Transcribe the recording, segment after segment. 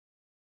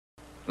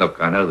Look,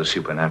 I know the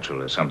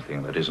supernatural is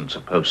something that isn't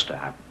supposed to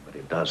happen, but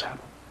it does happen.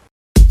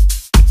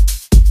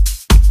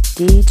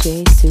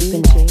 DJ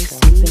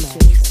Supernatural.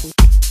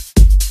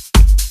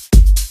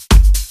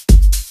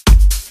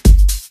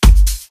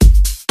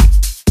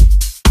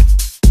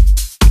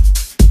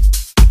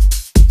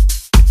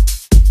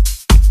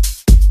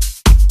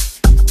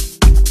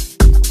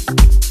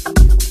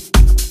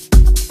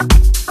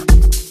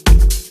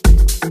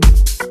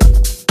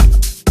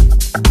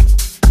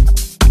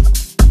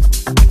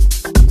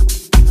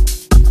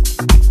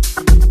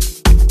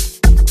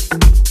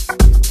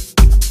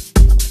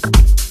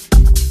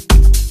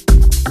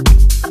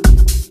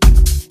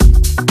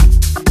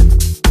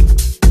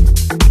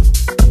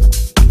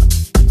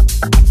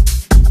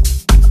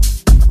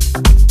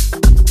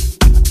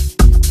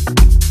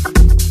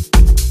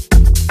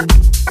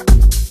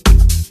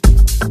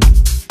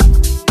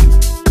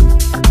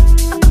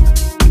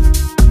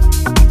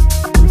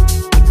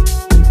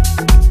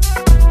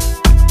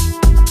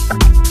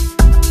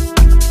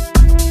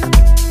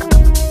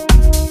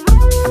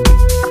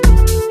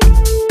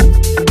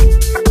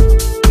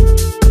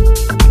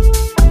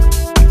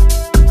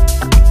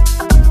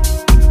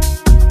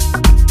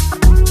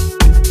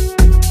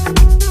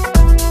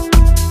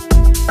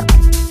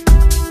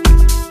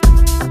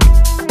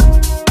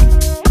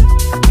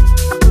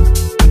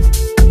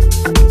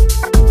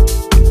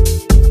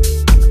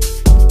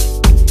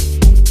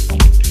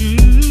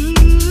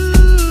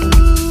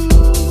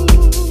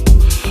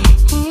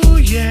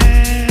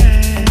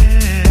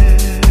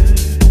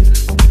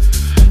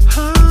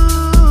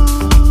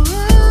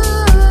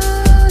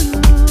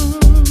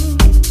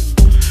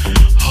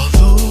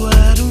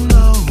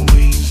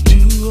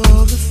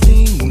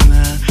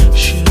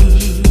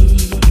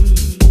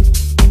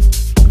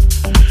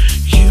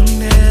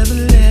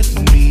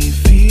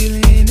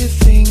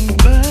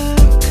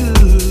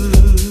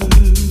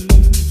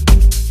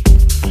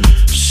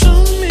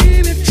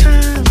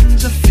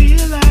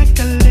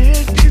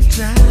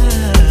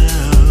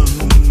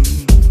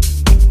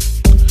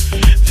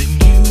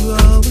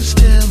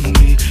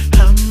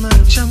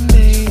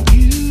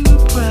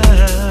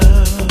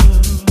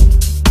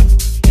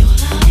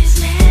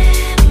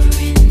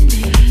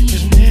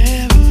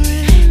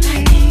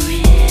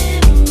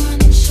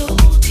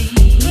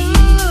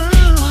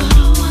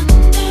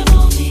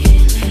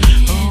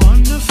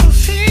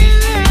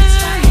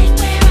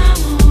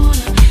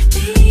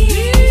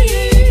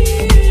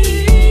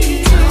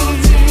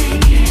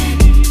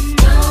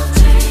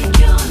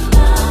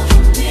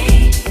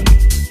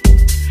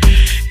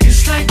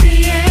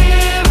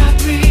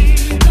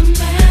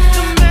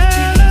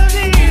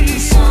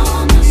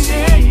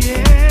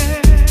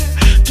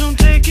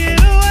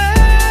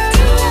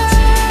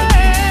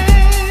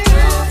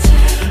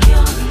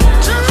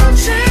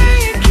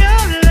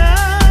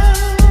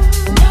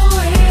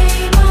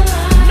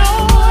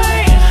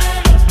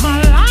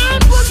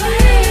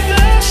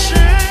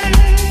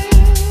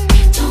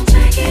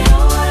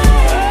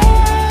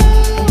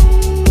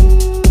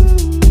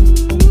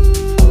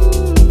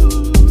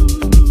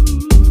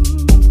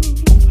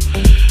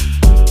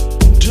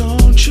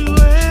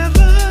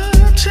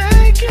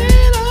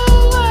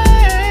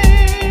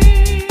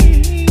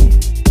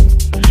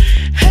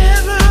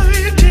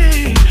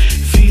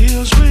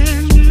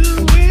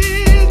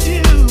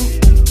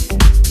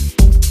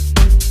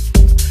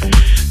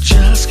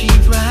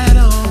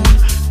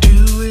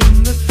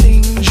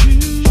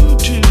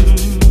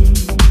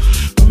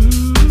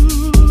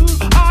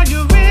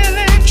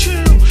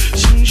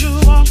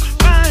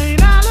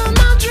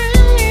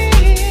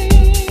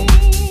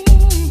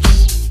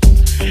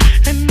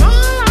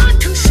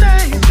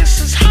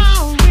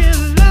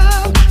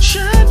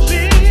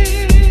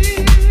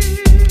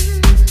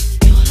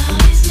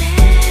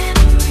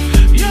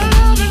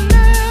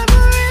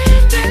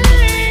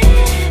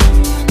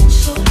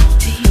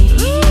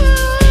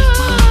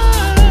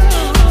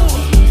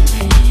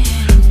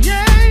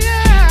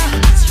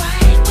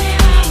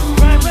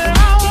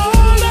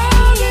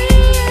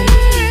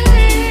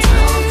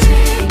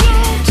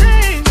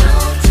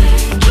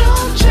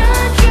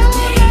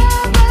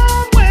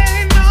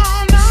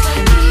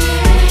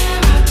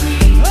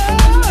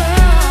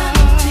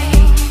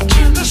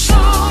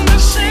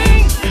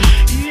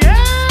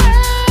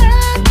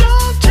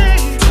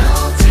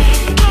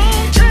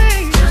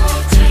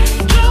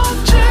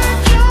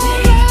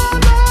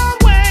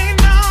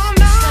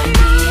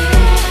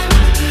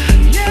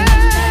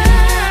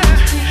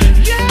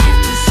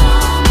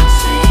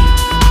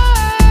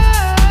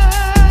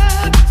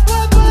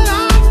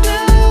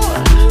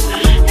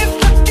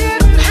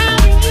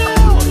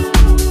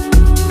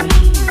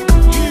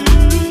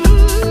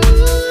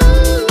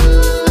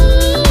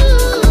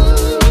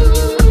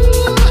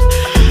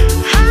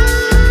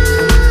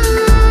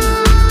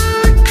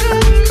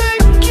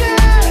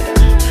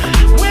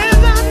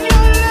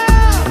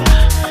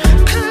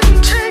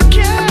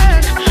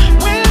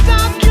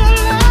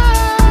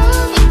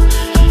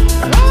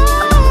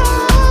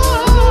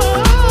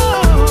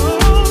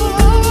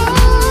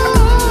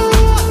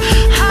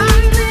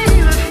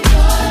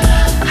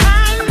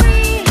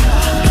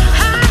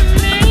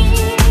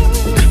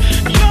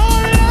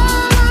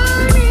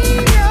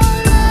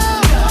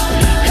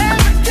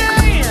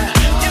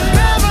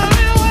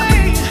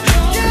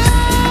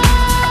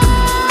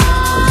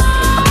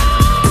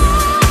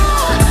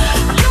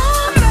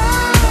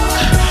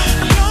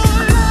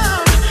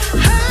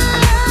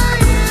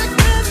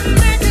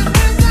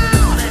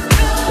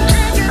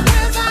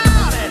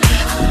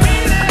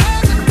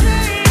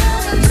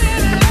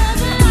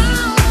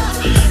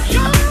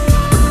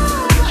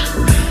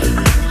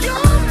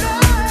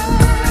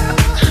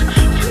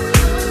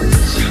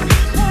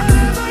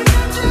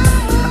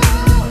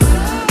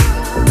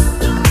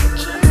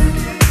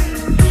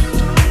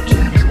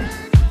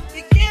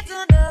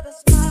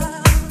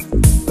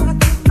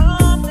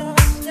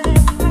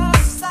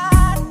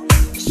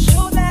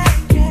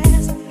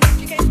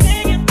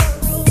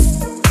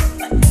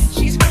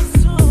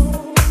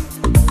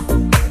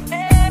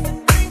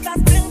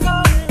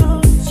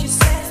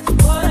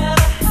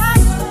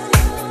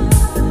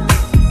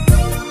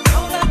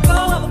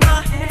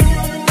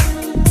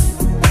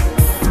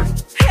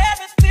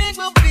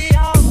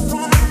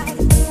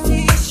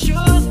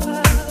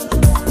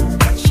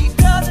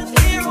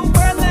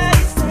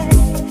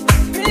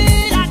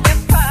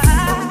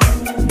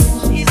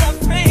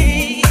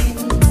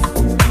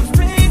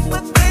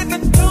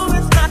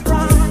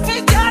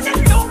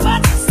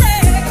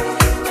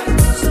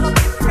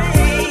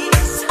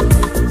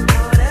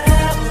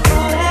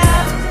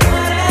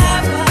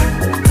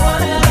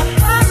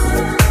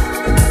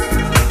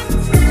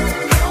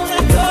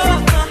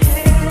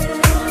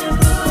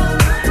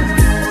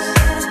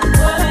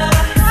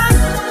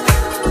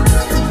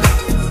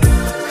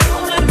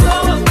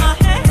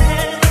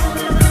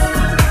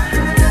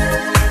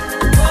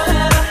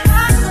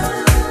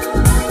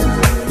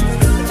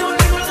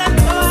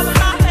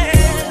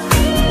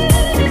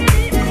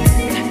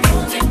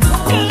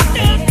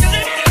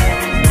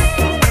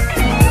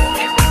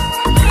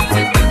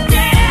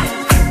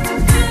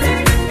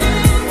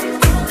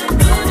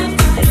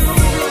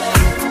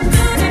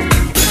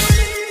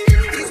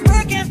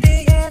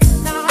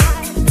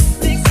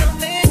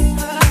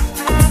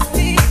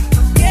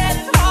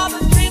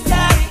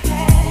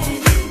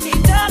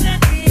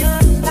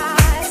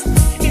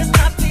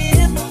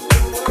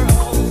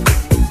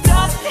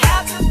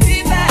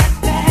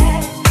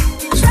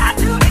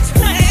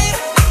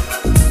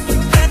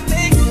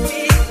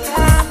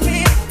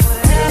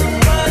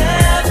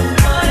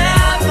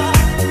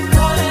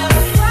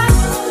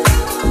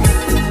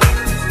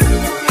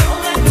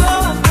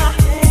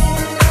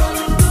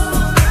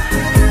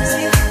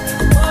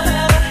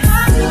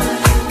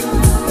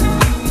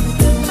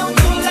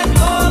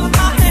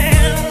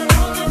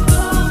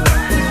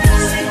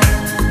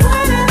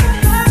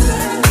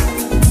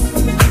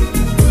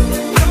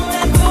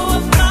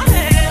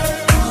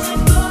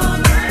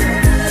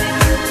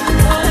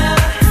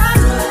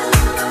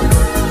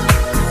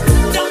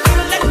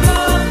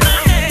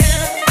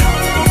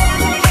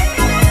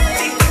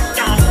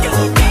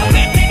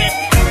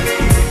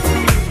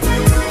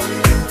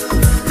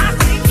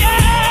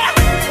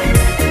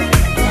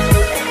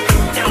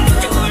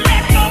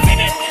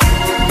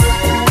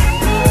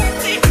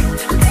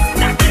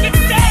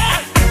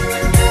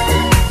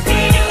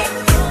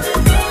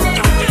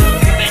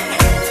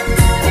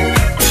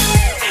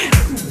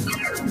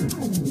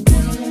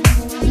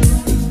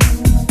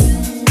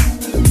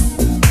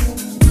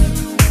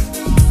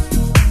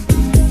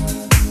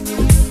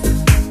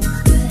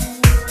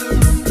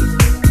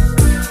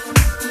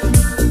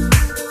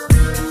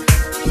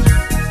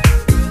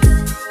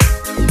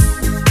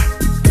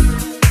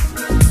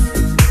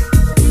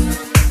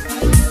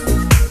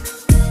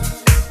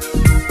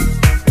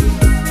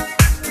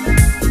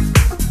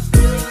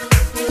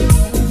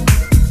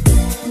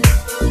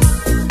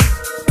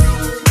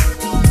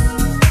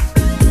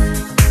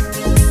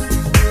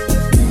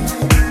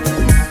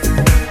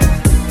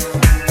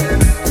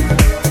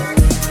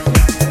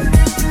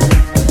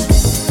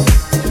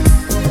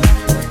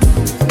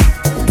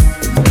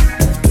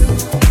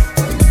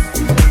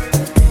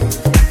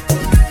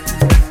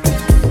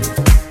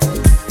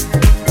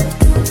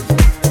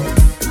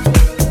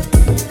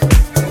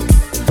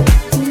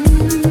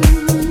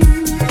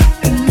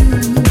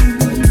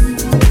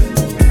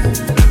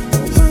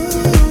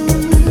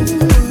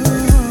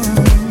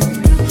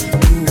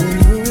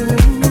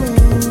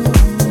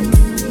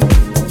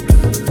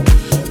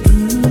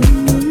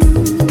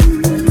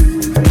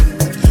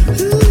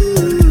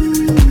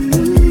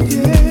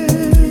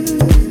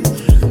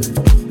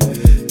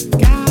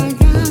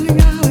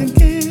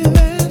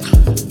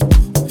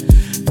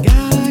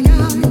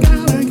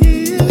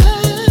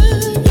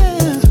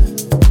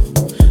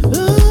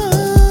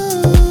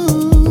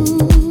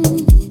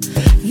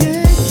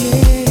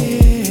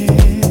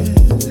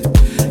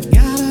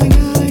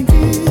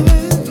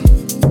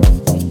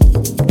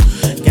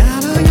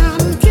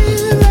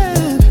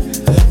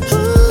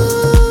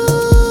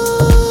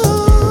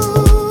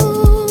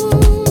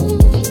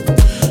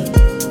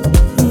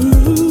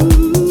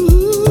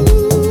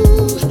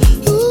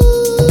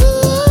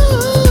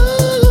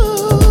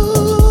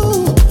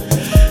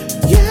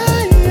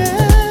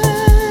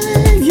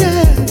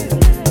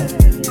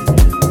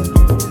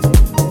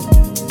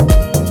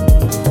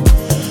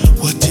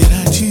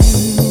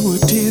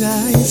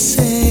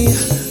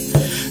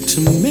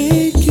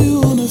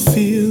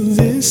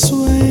 this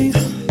way.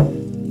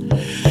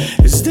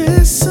 Is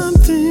there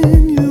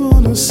something you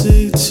wanna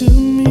say to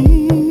me?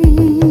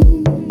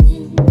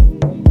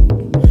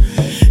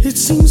 It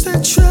seems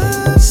that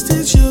trust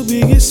is your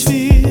biggest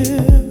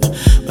fear,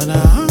 but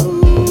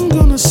I'm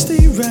gonna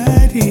stay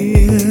right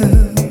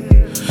here.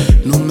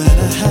 No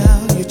matter how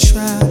you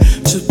try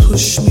to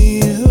push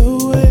me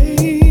away.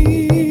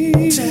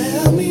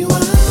 Tell me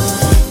why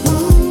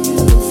won't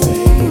you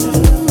fade?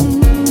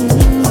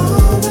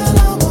 All that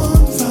I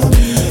want from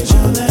you,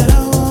 all that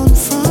I want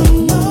from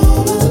you,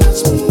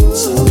 must mean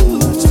so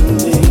much to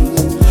me.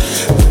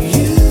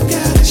 You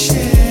gotta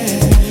share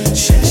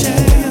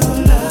your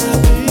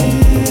love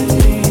with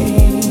me.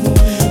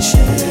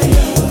 Share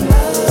your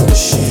love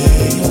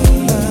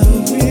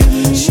with me.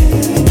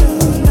 Share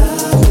your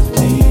love with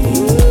me.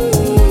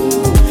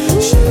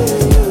 Share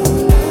your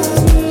love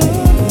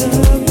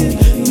with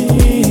me.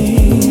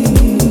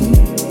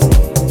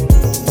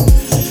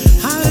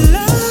 I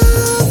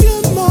love you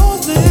more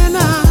than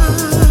I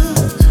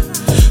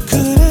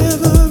could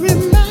ever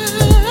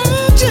imagine,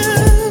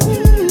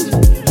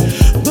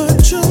 but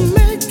you're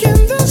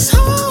making this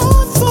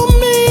hard for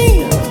me.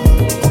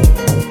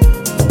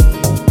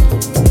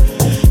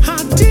 I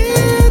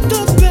did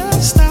the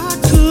best I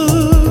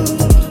could,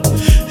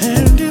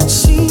 and it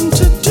seemed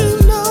to do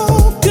no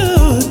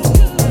good.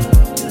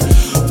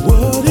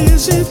 What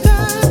is it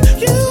that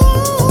you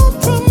want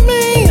from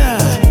me?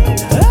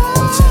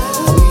 Tell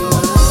me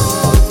why,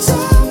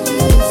 tell me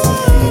why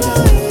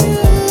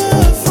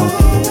you're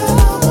afraid I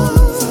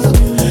want from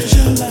you.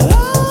 Your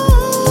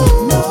love,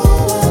 no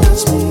one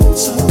else means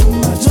so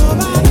much.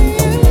 Nobody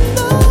in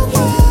the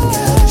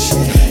world.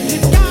 You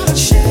gotta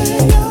share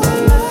your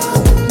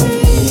love with me.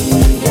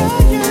 Yeah,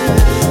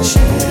 yeah.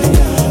 Share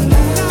your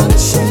love. Gotta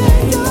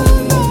share your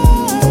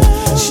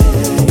love.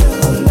 Share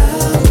your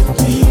love with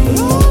me.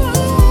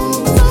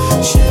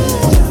 Share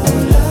your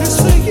love. It's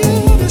for you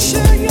to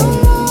share your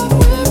love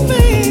with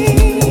me.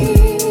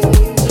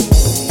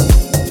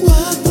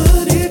 What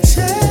would it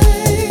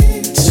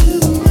take to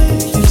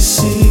make you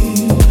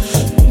see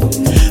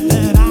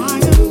that I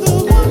am the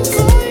one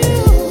for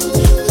you?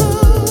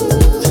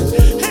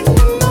 And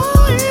you know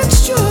it's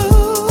true.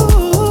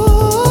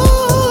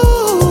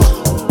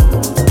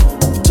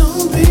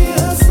 Don't be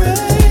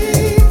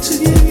afraid to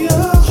give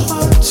your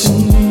heart to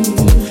me.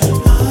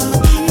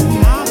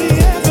 I'll be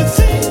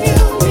everything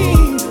you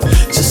need.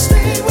 Just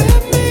stay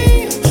with me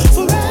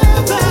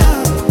forever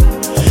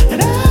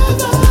and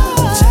ever.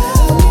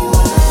 Tell me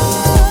why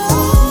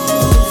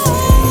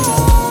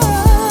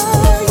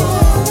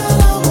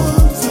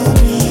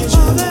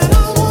all that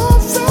I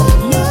want from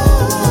you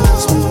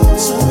must mean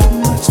so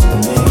much to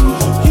me.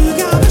 You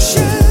gotta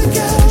share,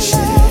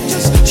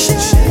 just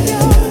share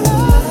your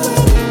love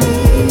with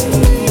me.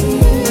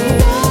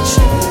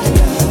 Share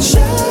your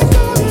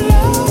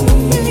love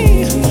with me.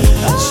 Share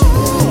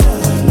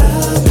your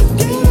love,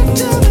 give it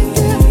to me,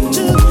 give it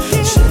to me.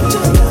 Share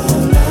your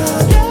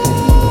love, yeah.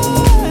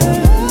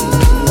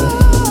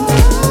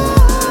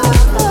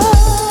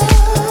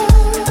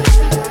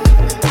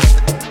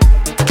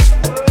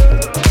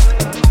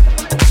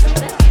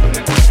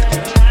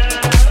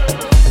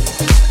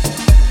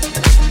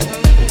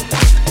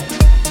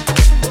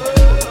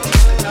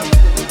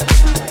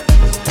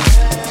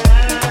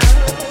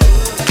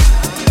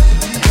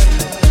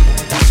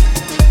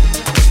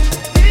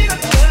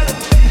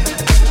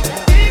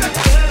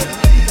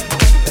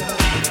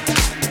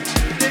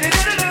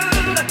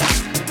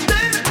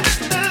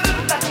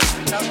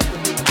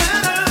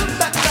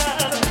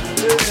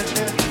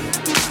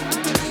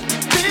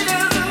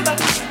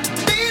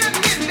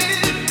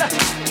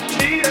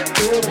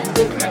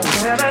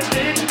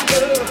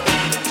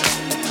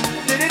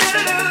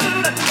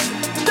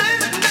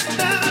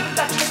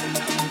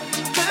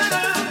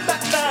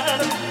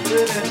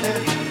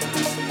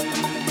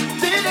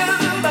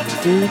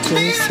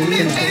 DJ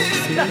Super.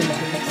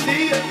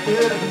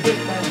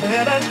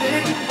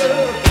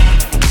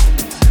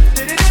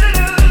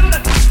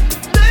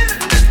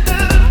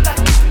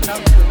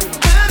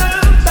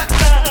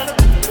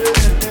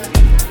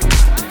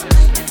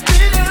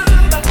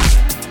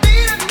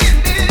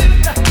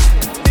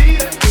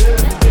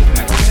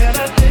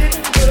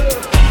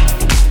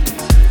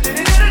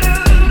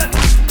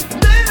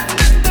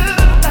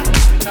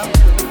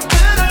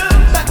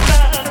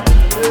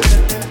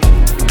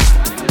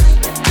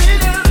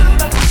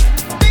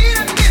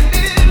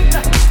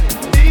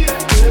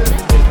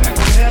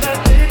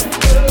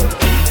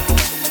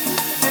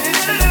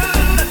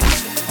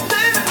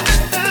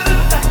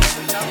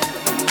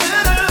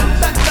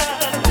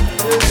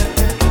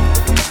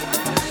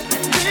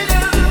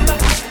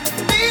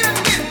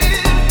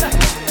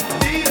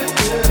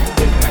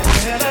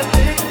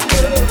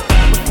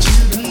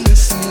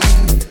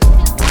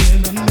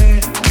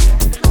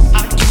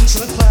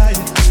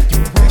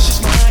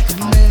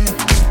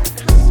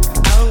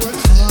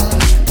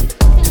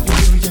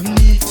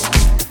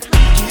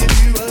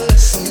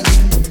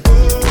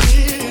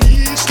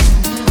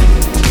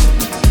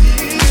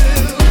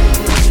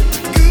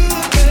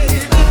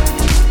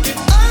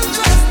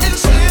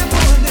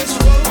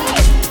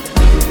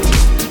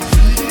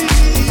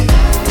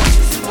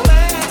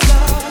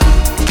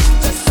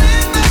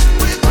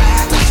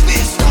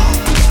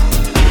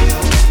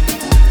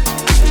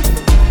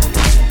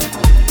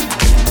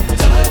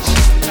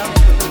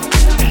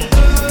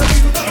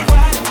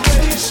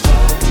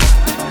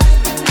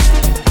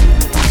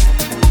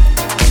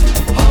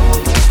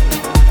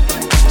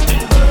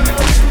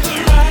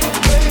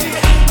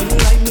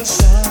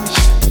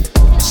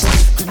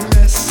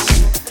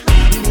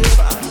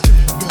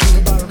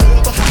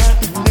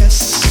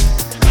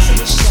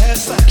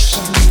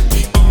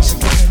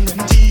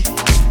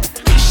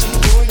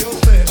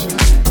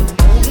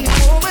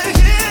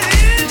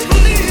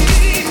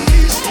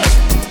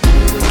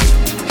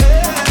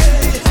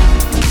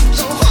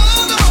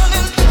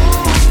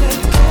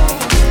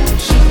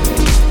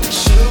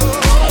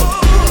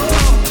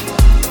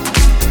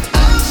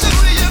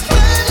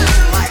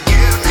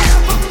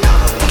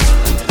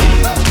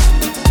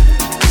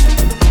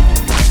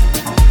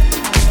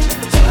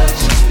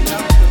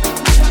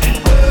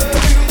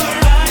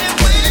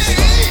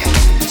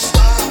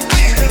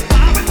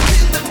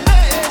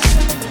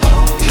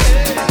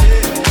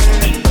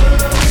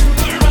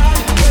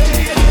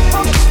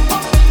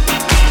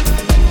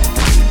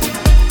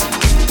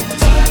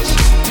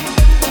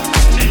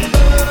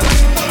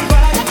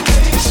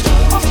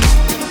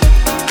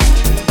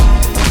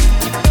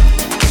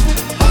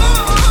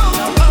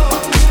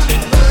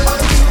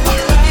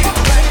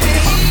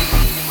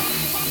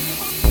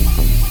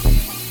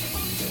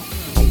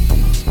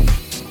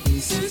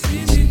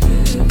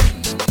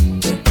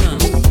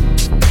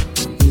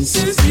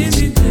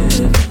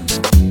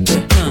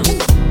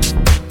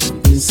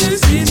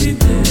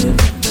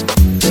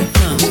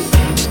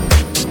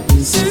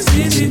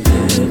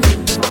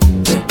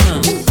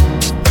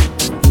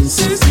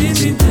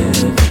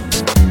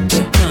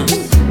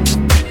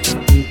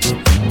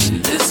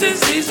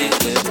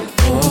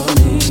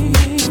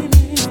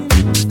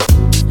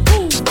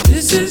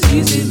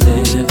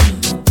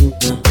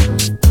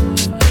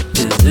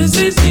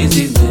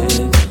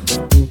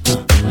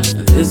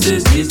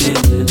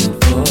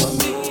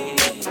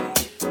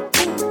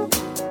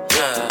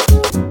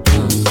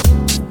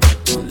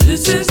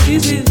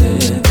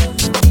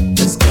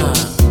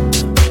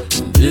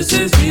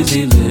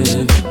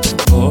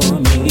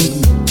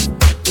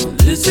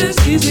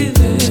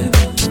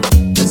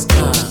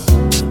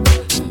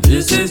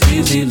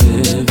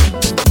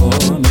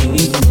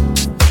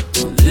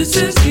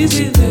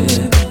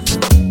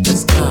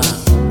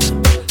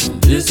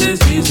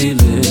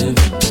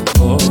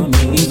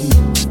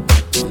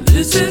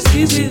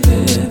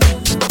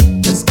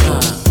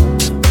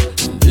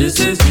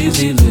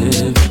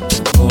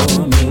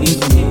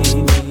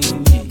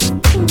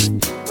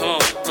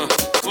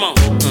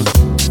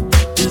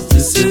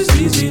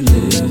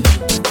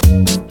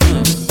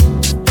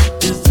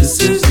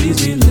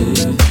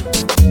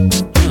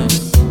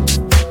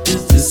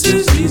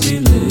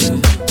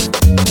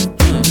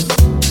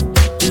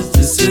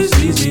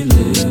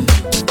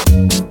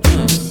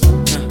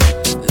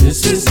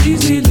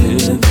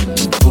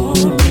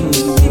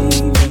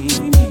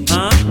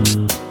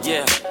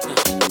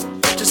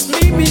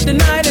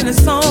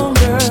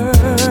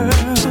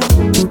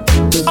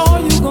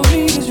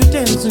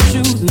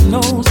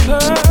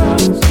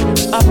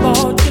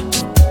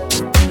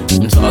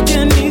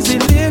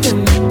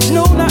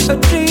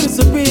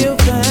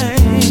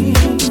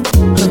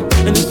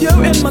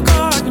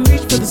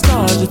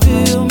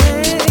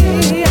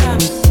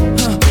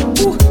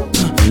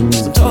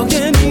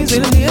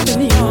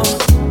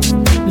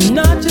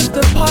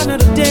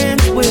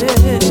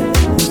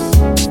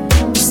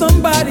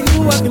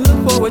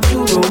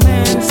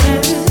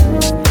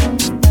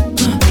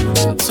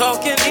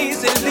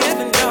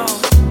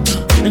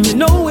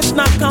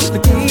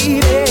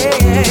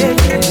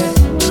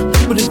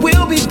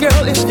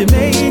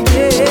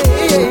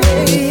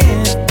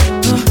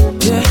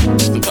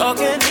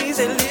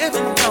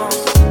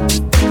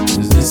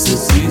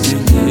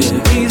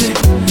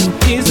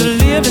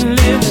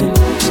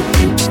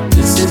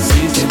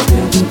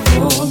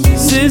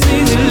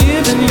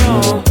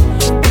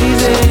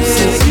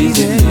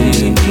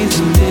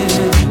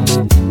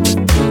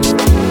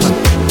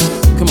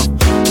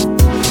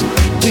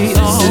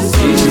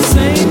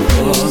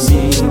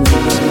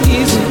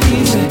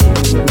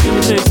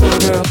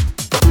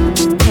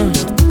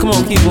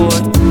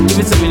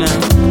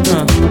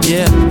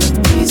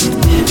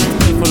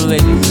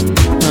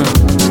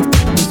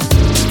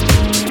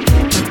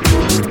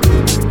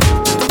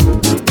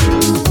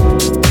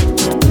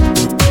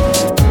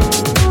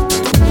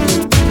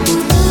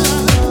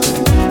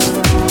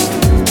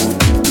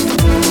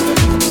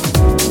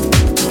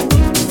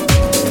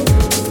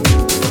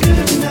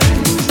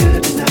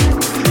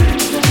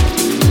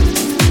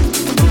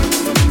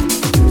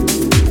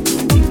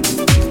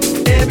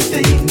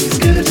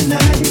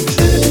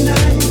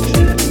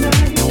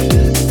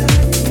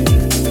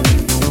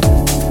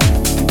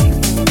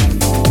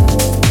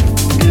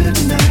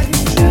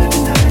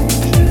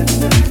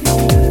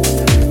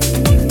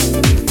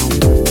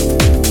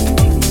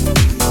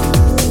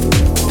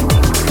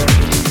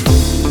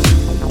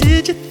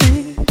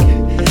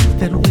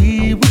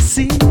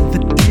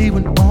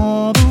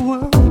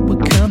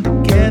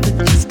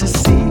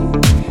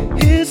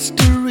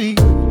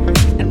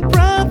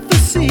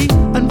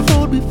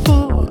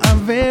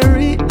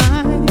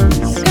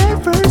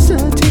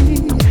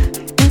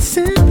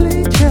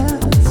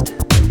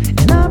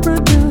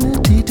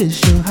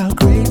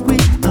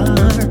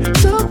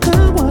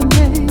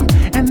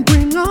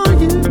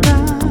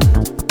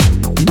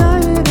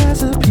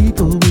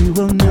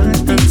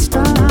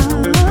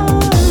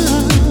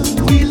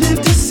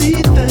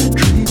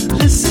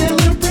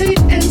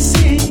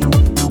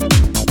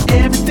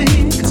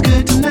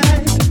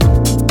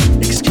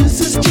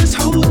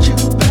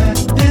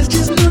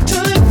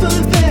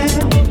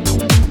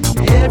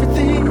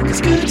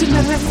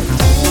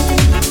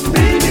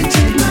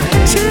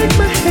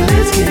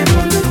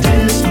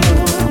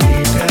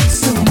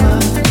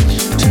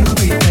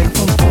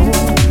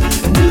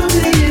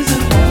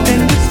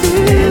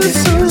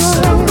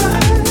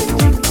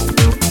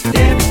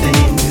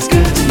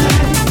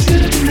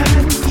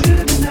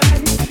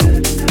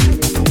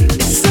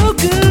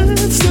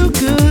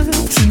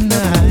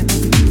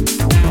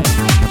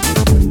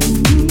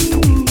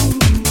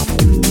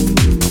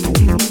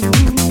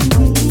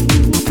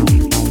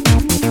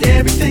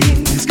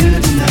 Everything is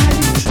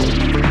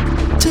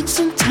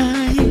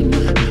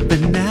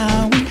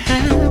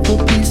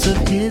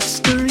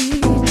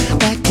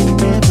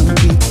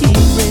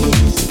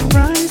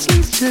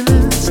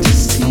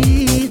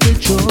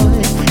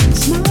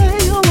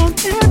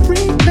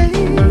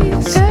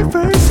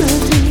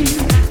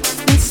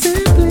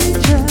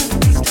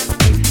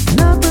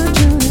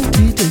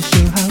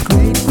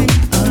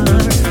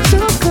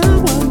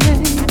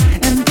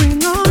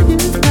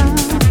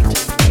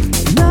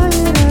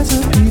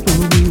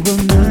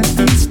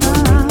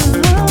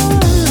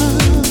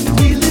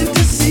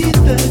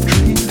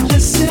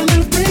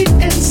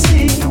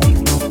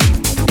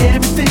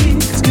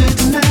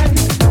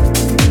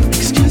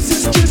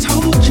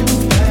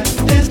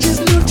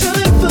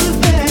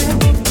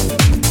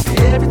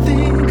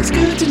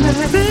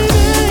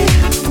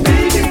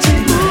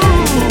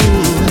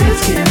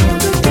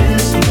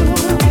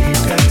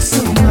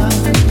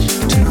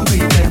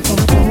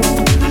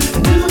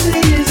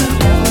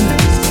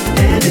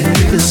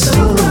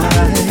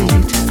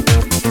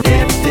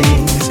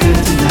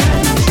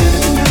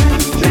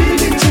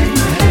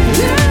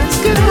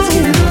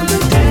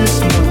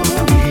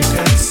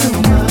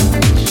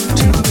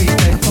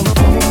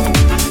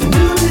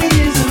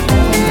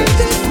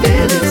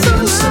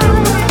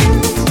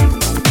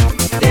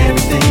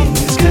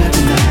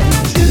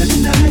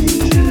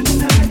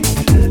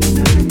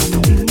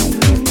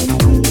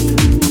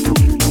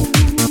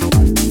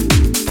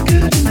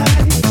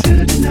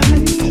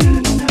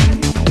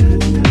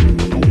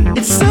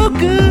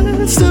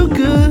so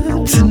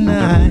good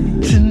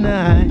tonight,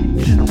 tonight,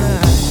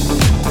 tonight.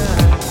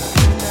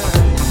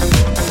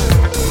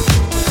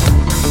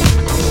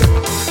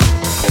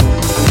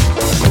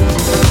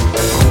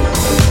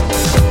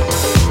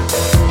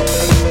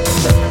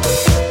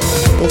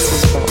 This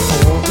is for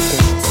all the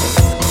dancers.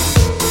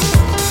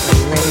 Are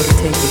you ready to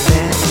take it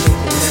back?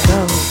 Let's go,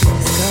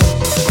 let's go.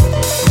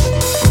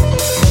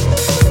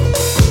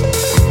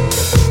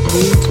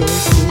 DJ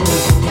Super.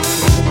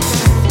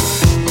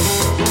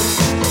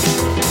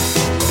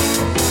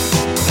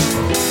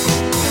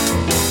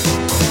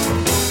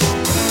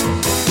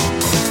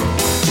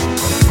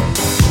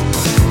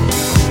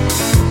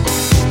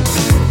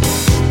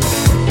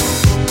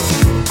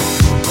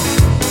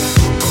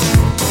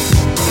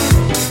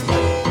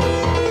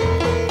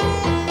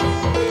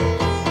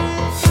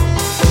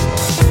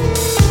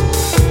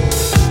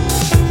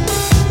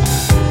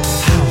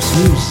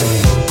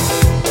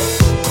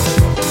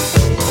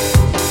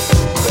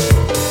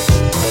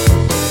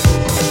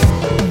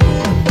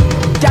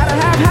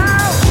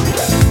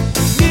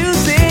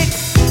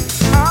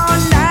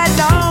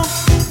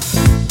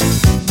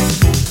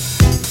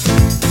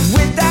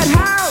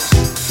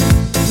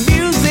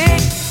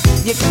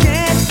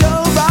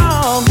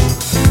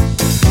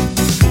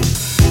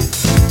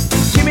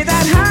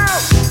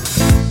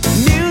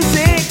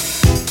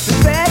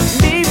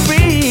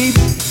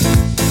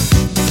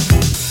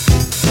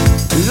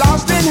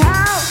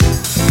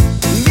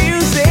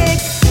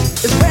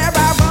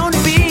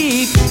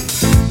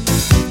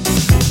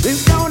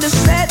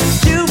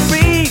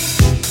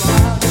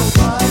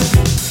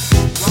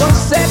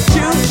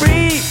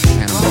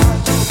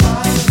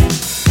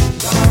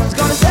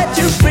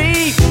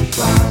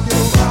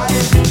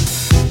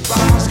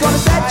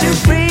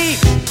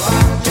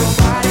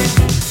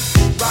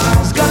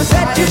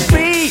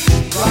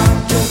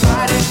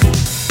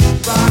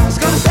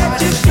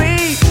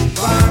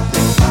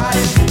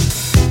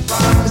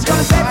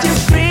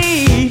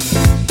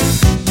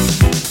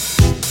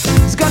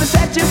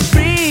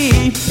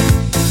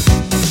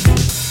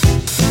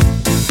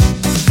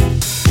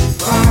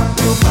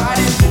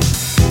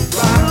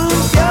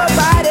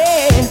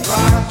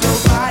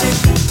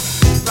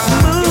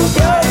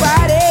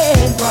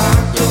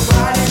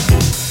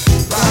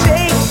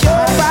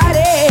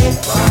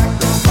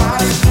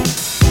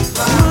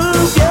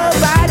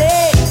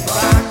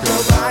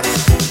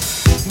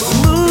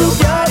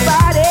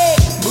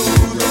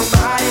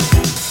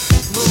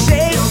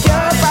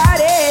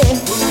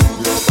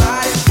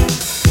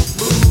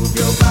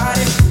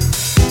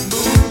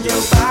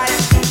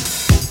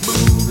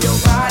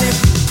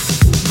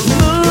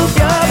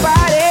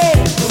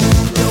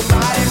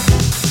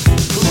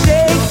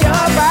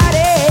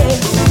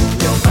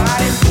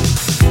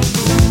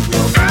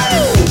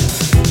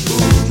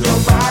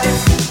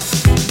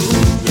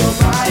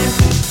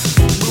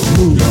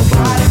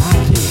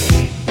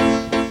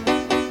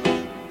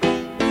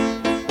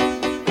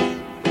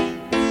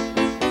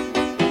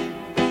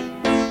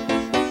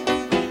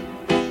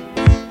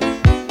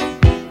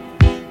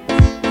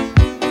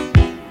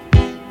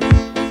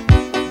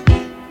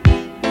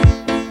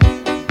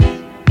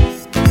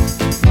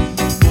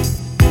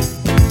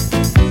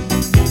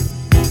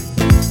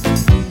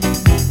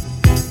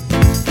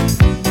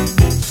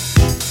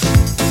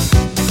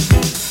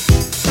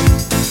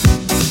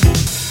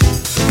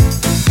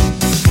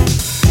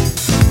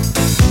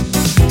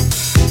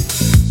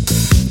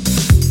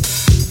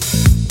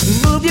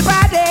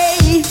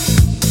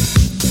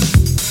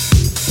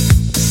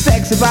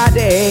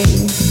 Body.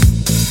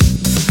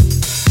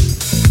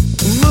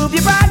 Move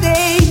your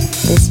body.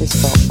 This is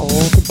for all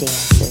the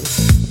dancers.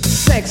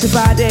 Sexy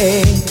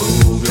body.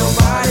 Move your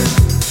body.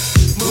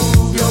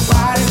 Move your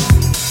body.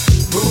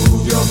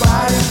 Move your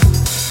body.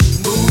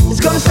 Move. It's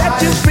gonna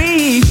set you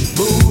free.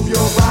 Move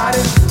your body.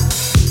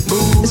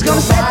 Move. It's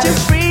gonna set you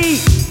free.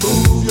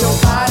 Move your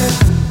body.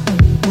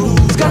 Move.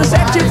 It's gonna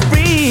set you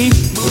free.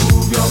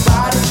 Move your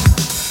body.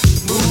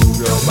 Move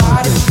your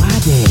body.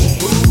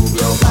 Move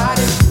your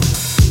body.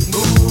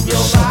 Move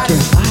your body,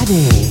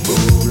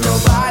 move your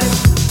body,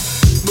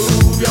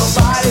 move your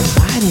body,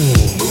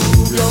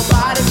 move your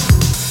body,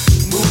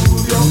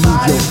 move your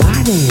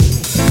body,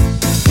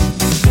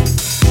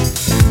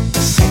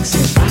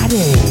 sexy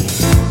body,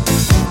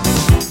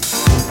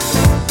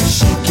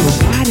 shake your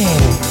body,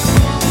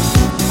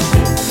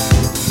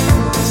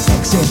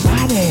 sexy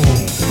body.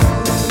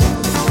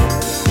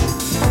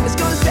 It's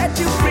gonna set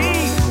you free.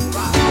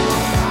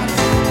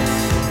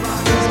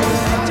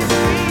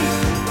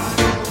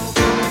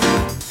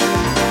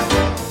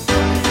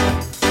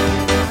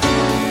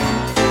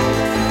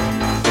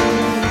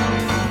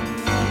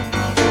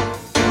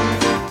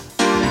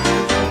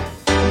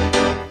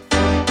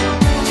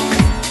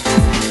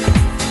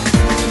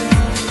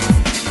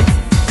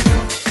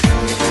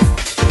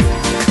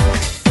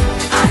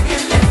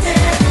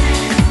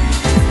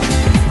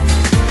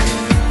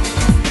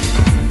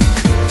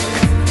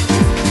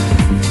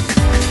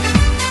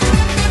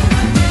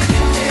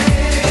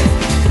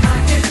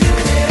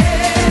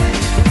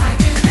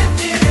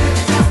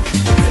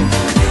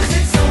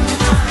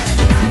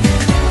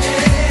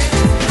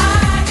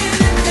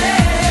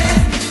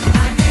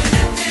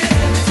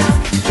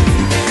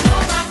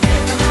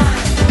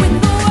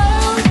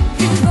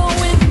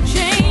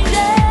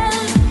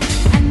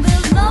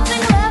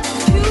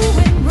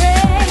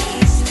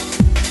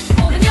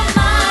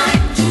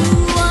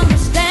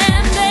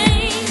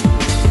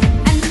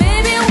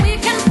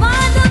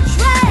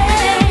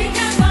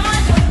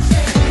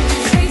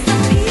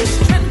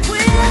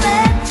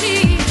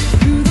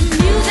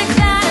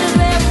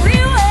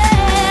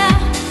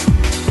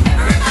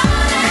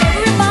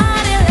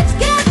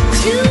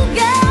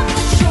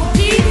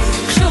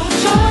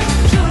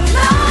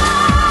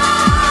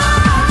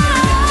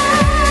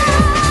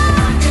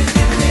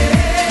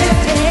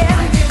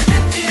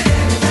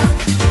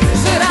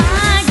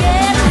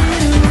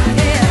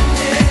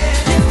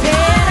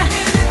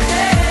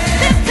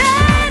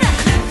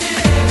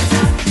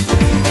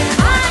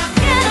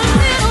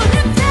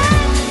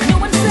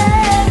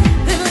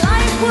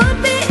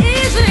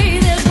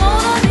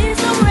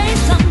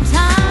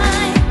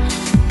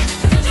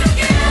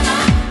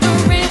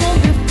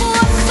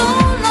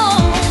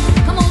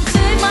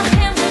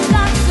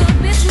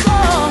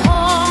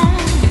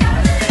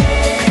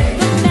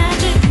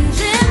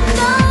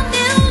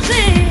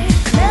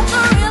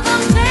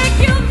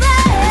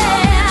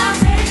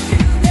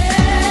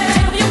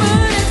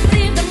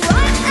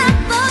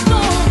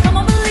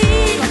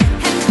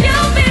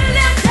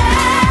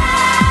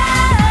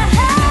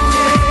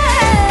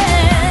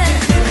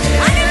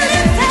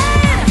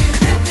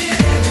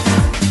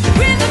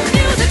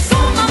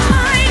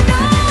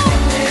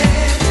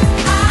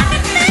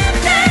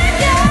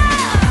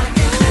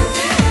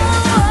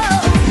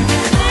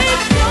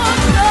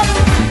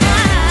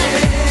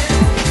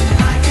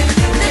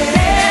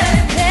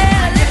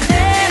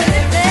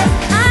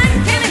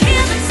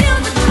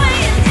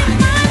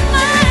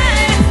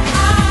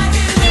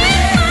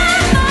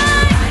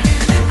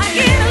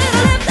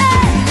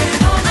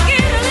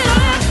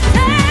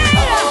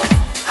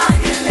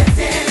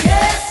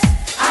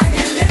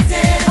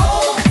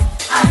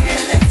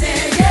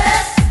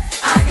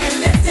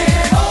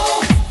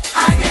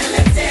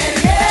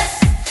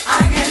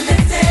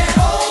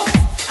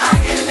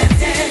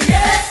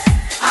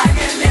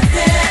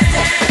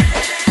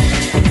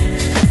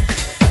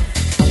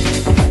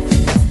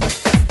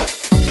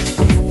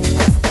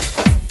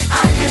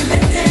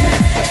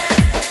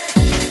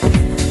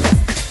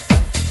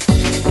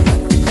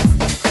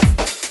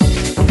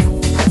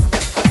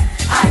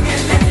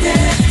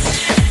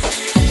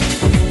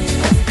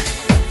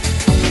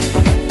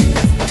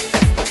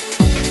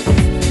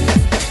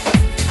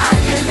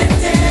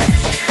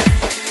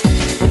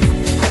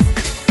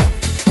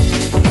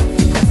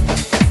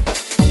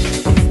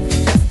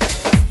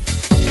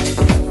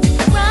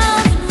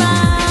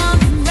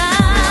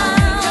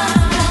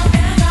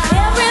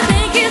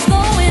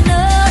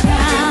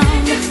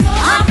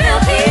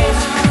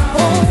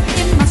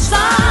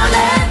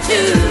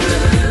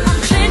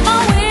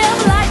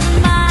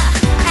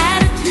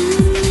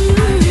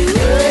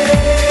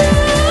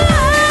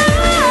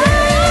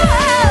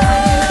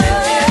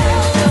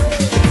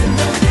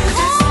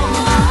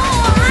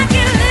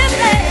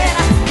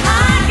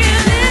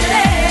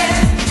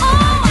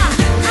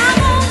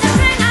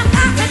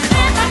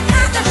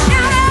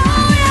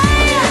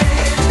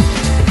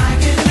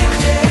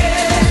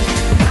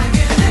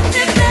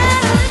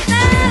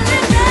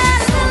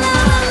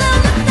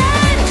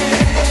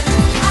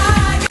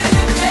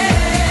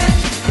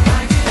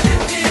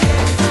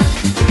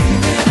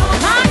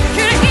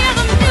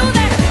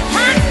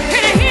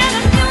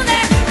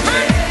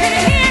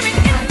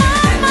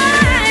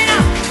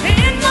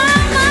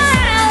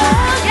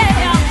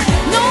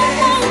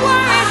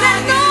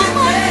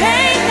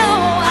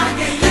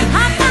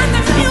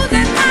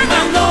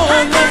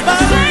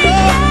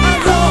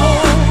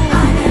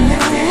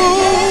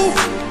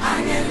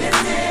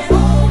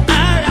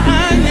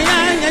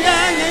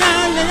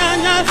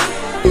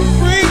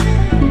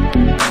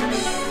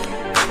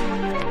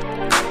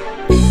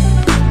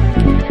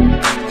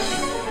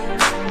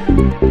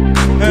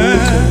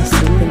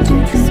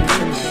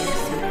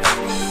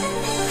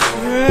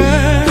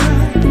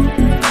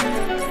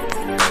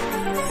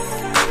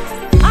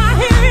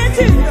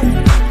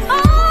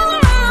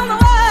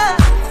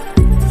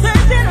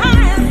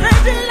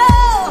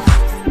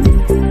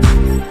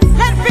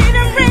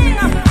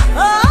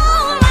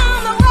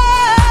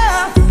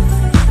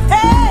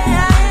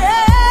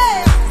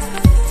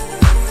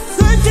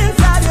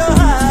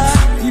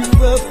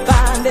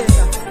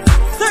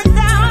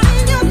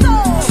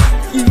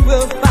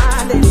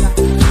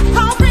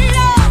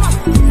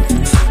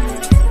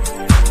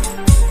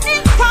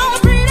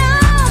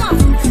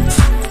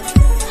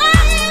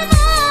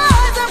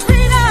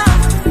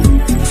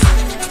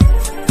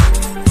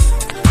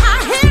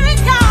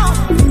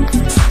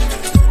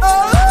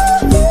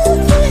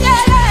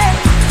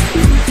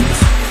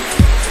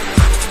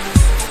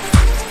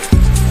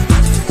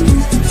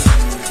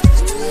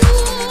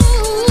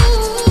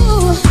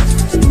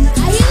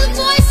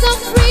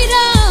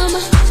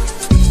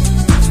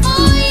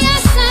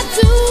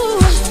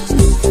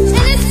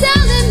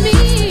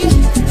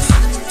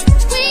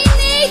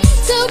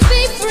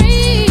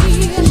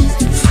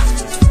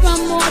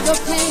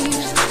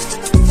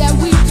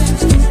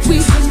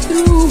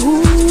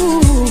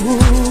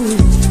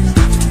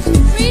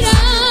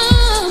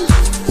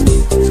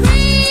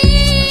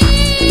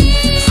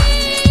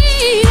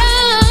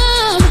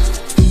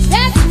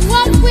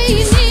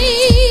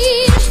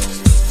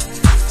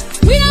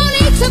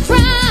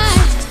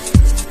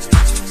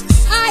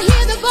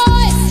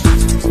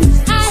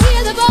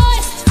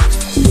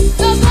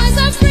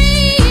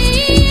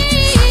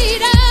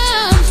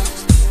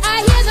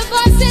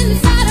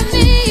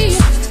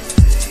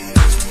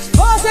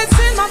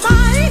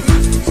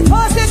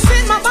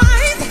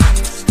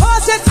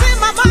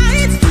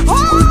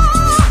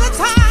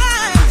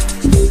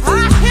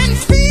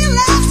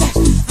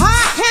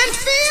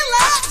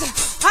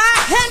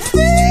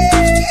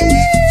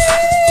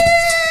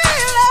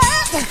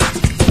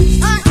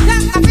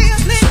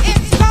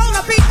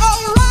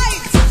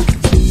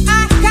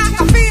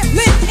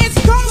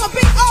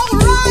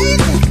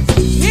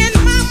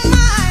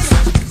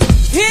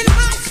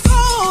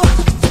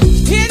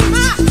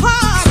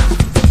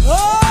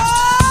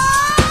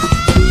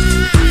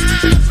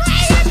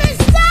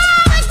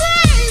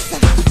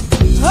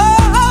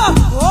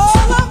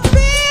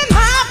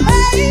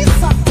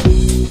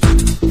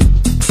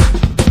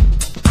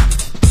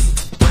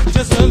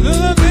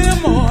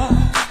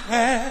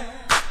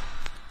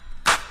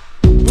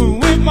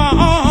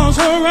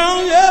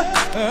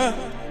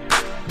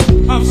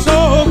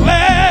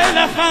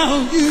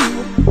 without you,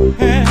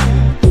 and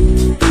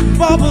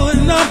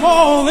bubbling up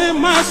all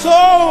in my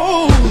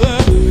soul.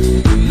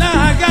 Now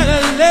I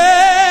gotta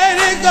let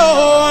it go.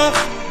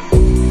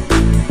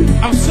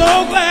 I'm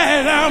so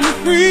glad I'm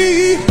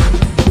free,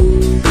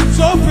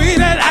 so free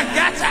that I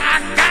got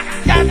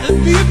to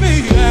be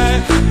me.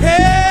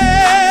 Hey.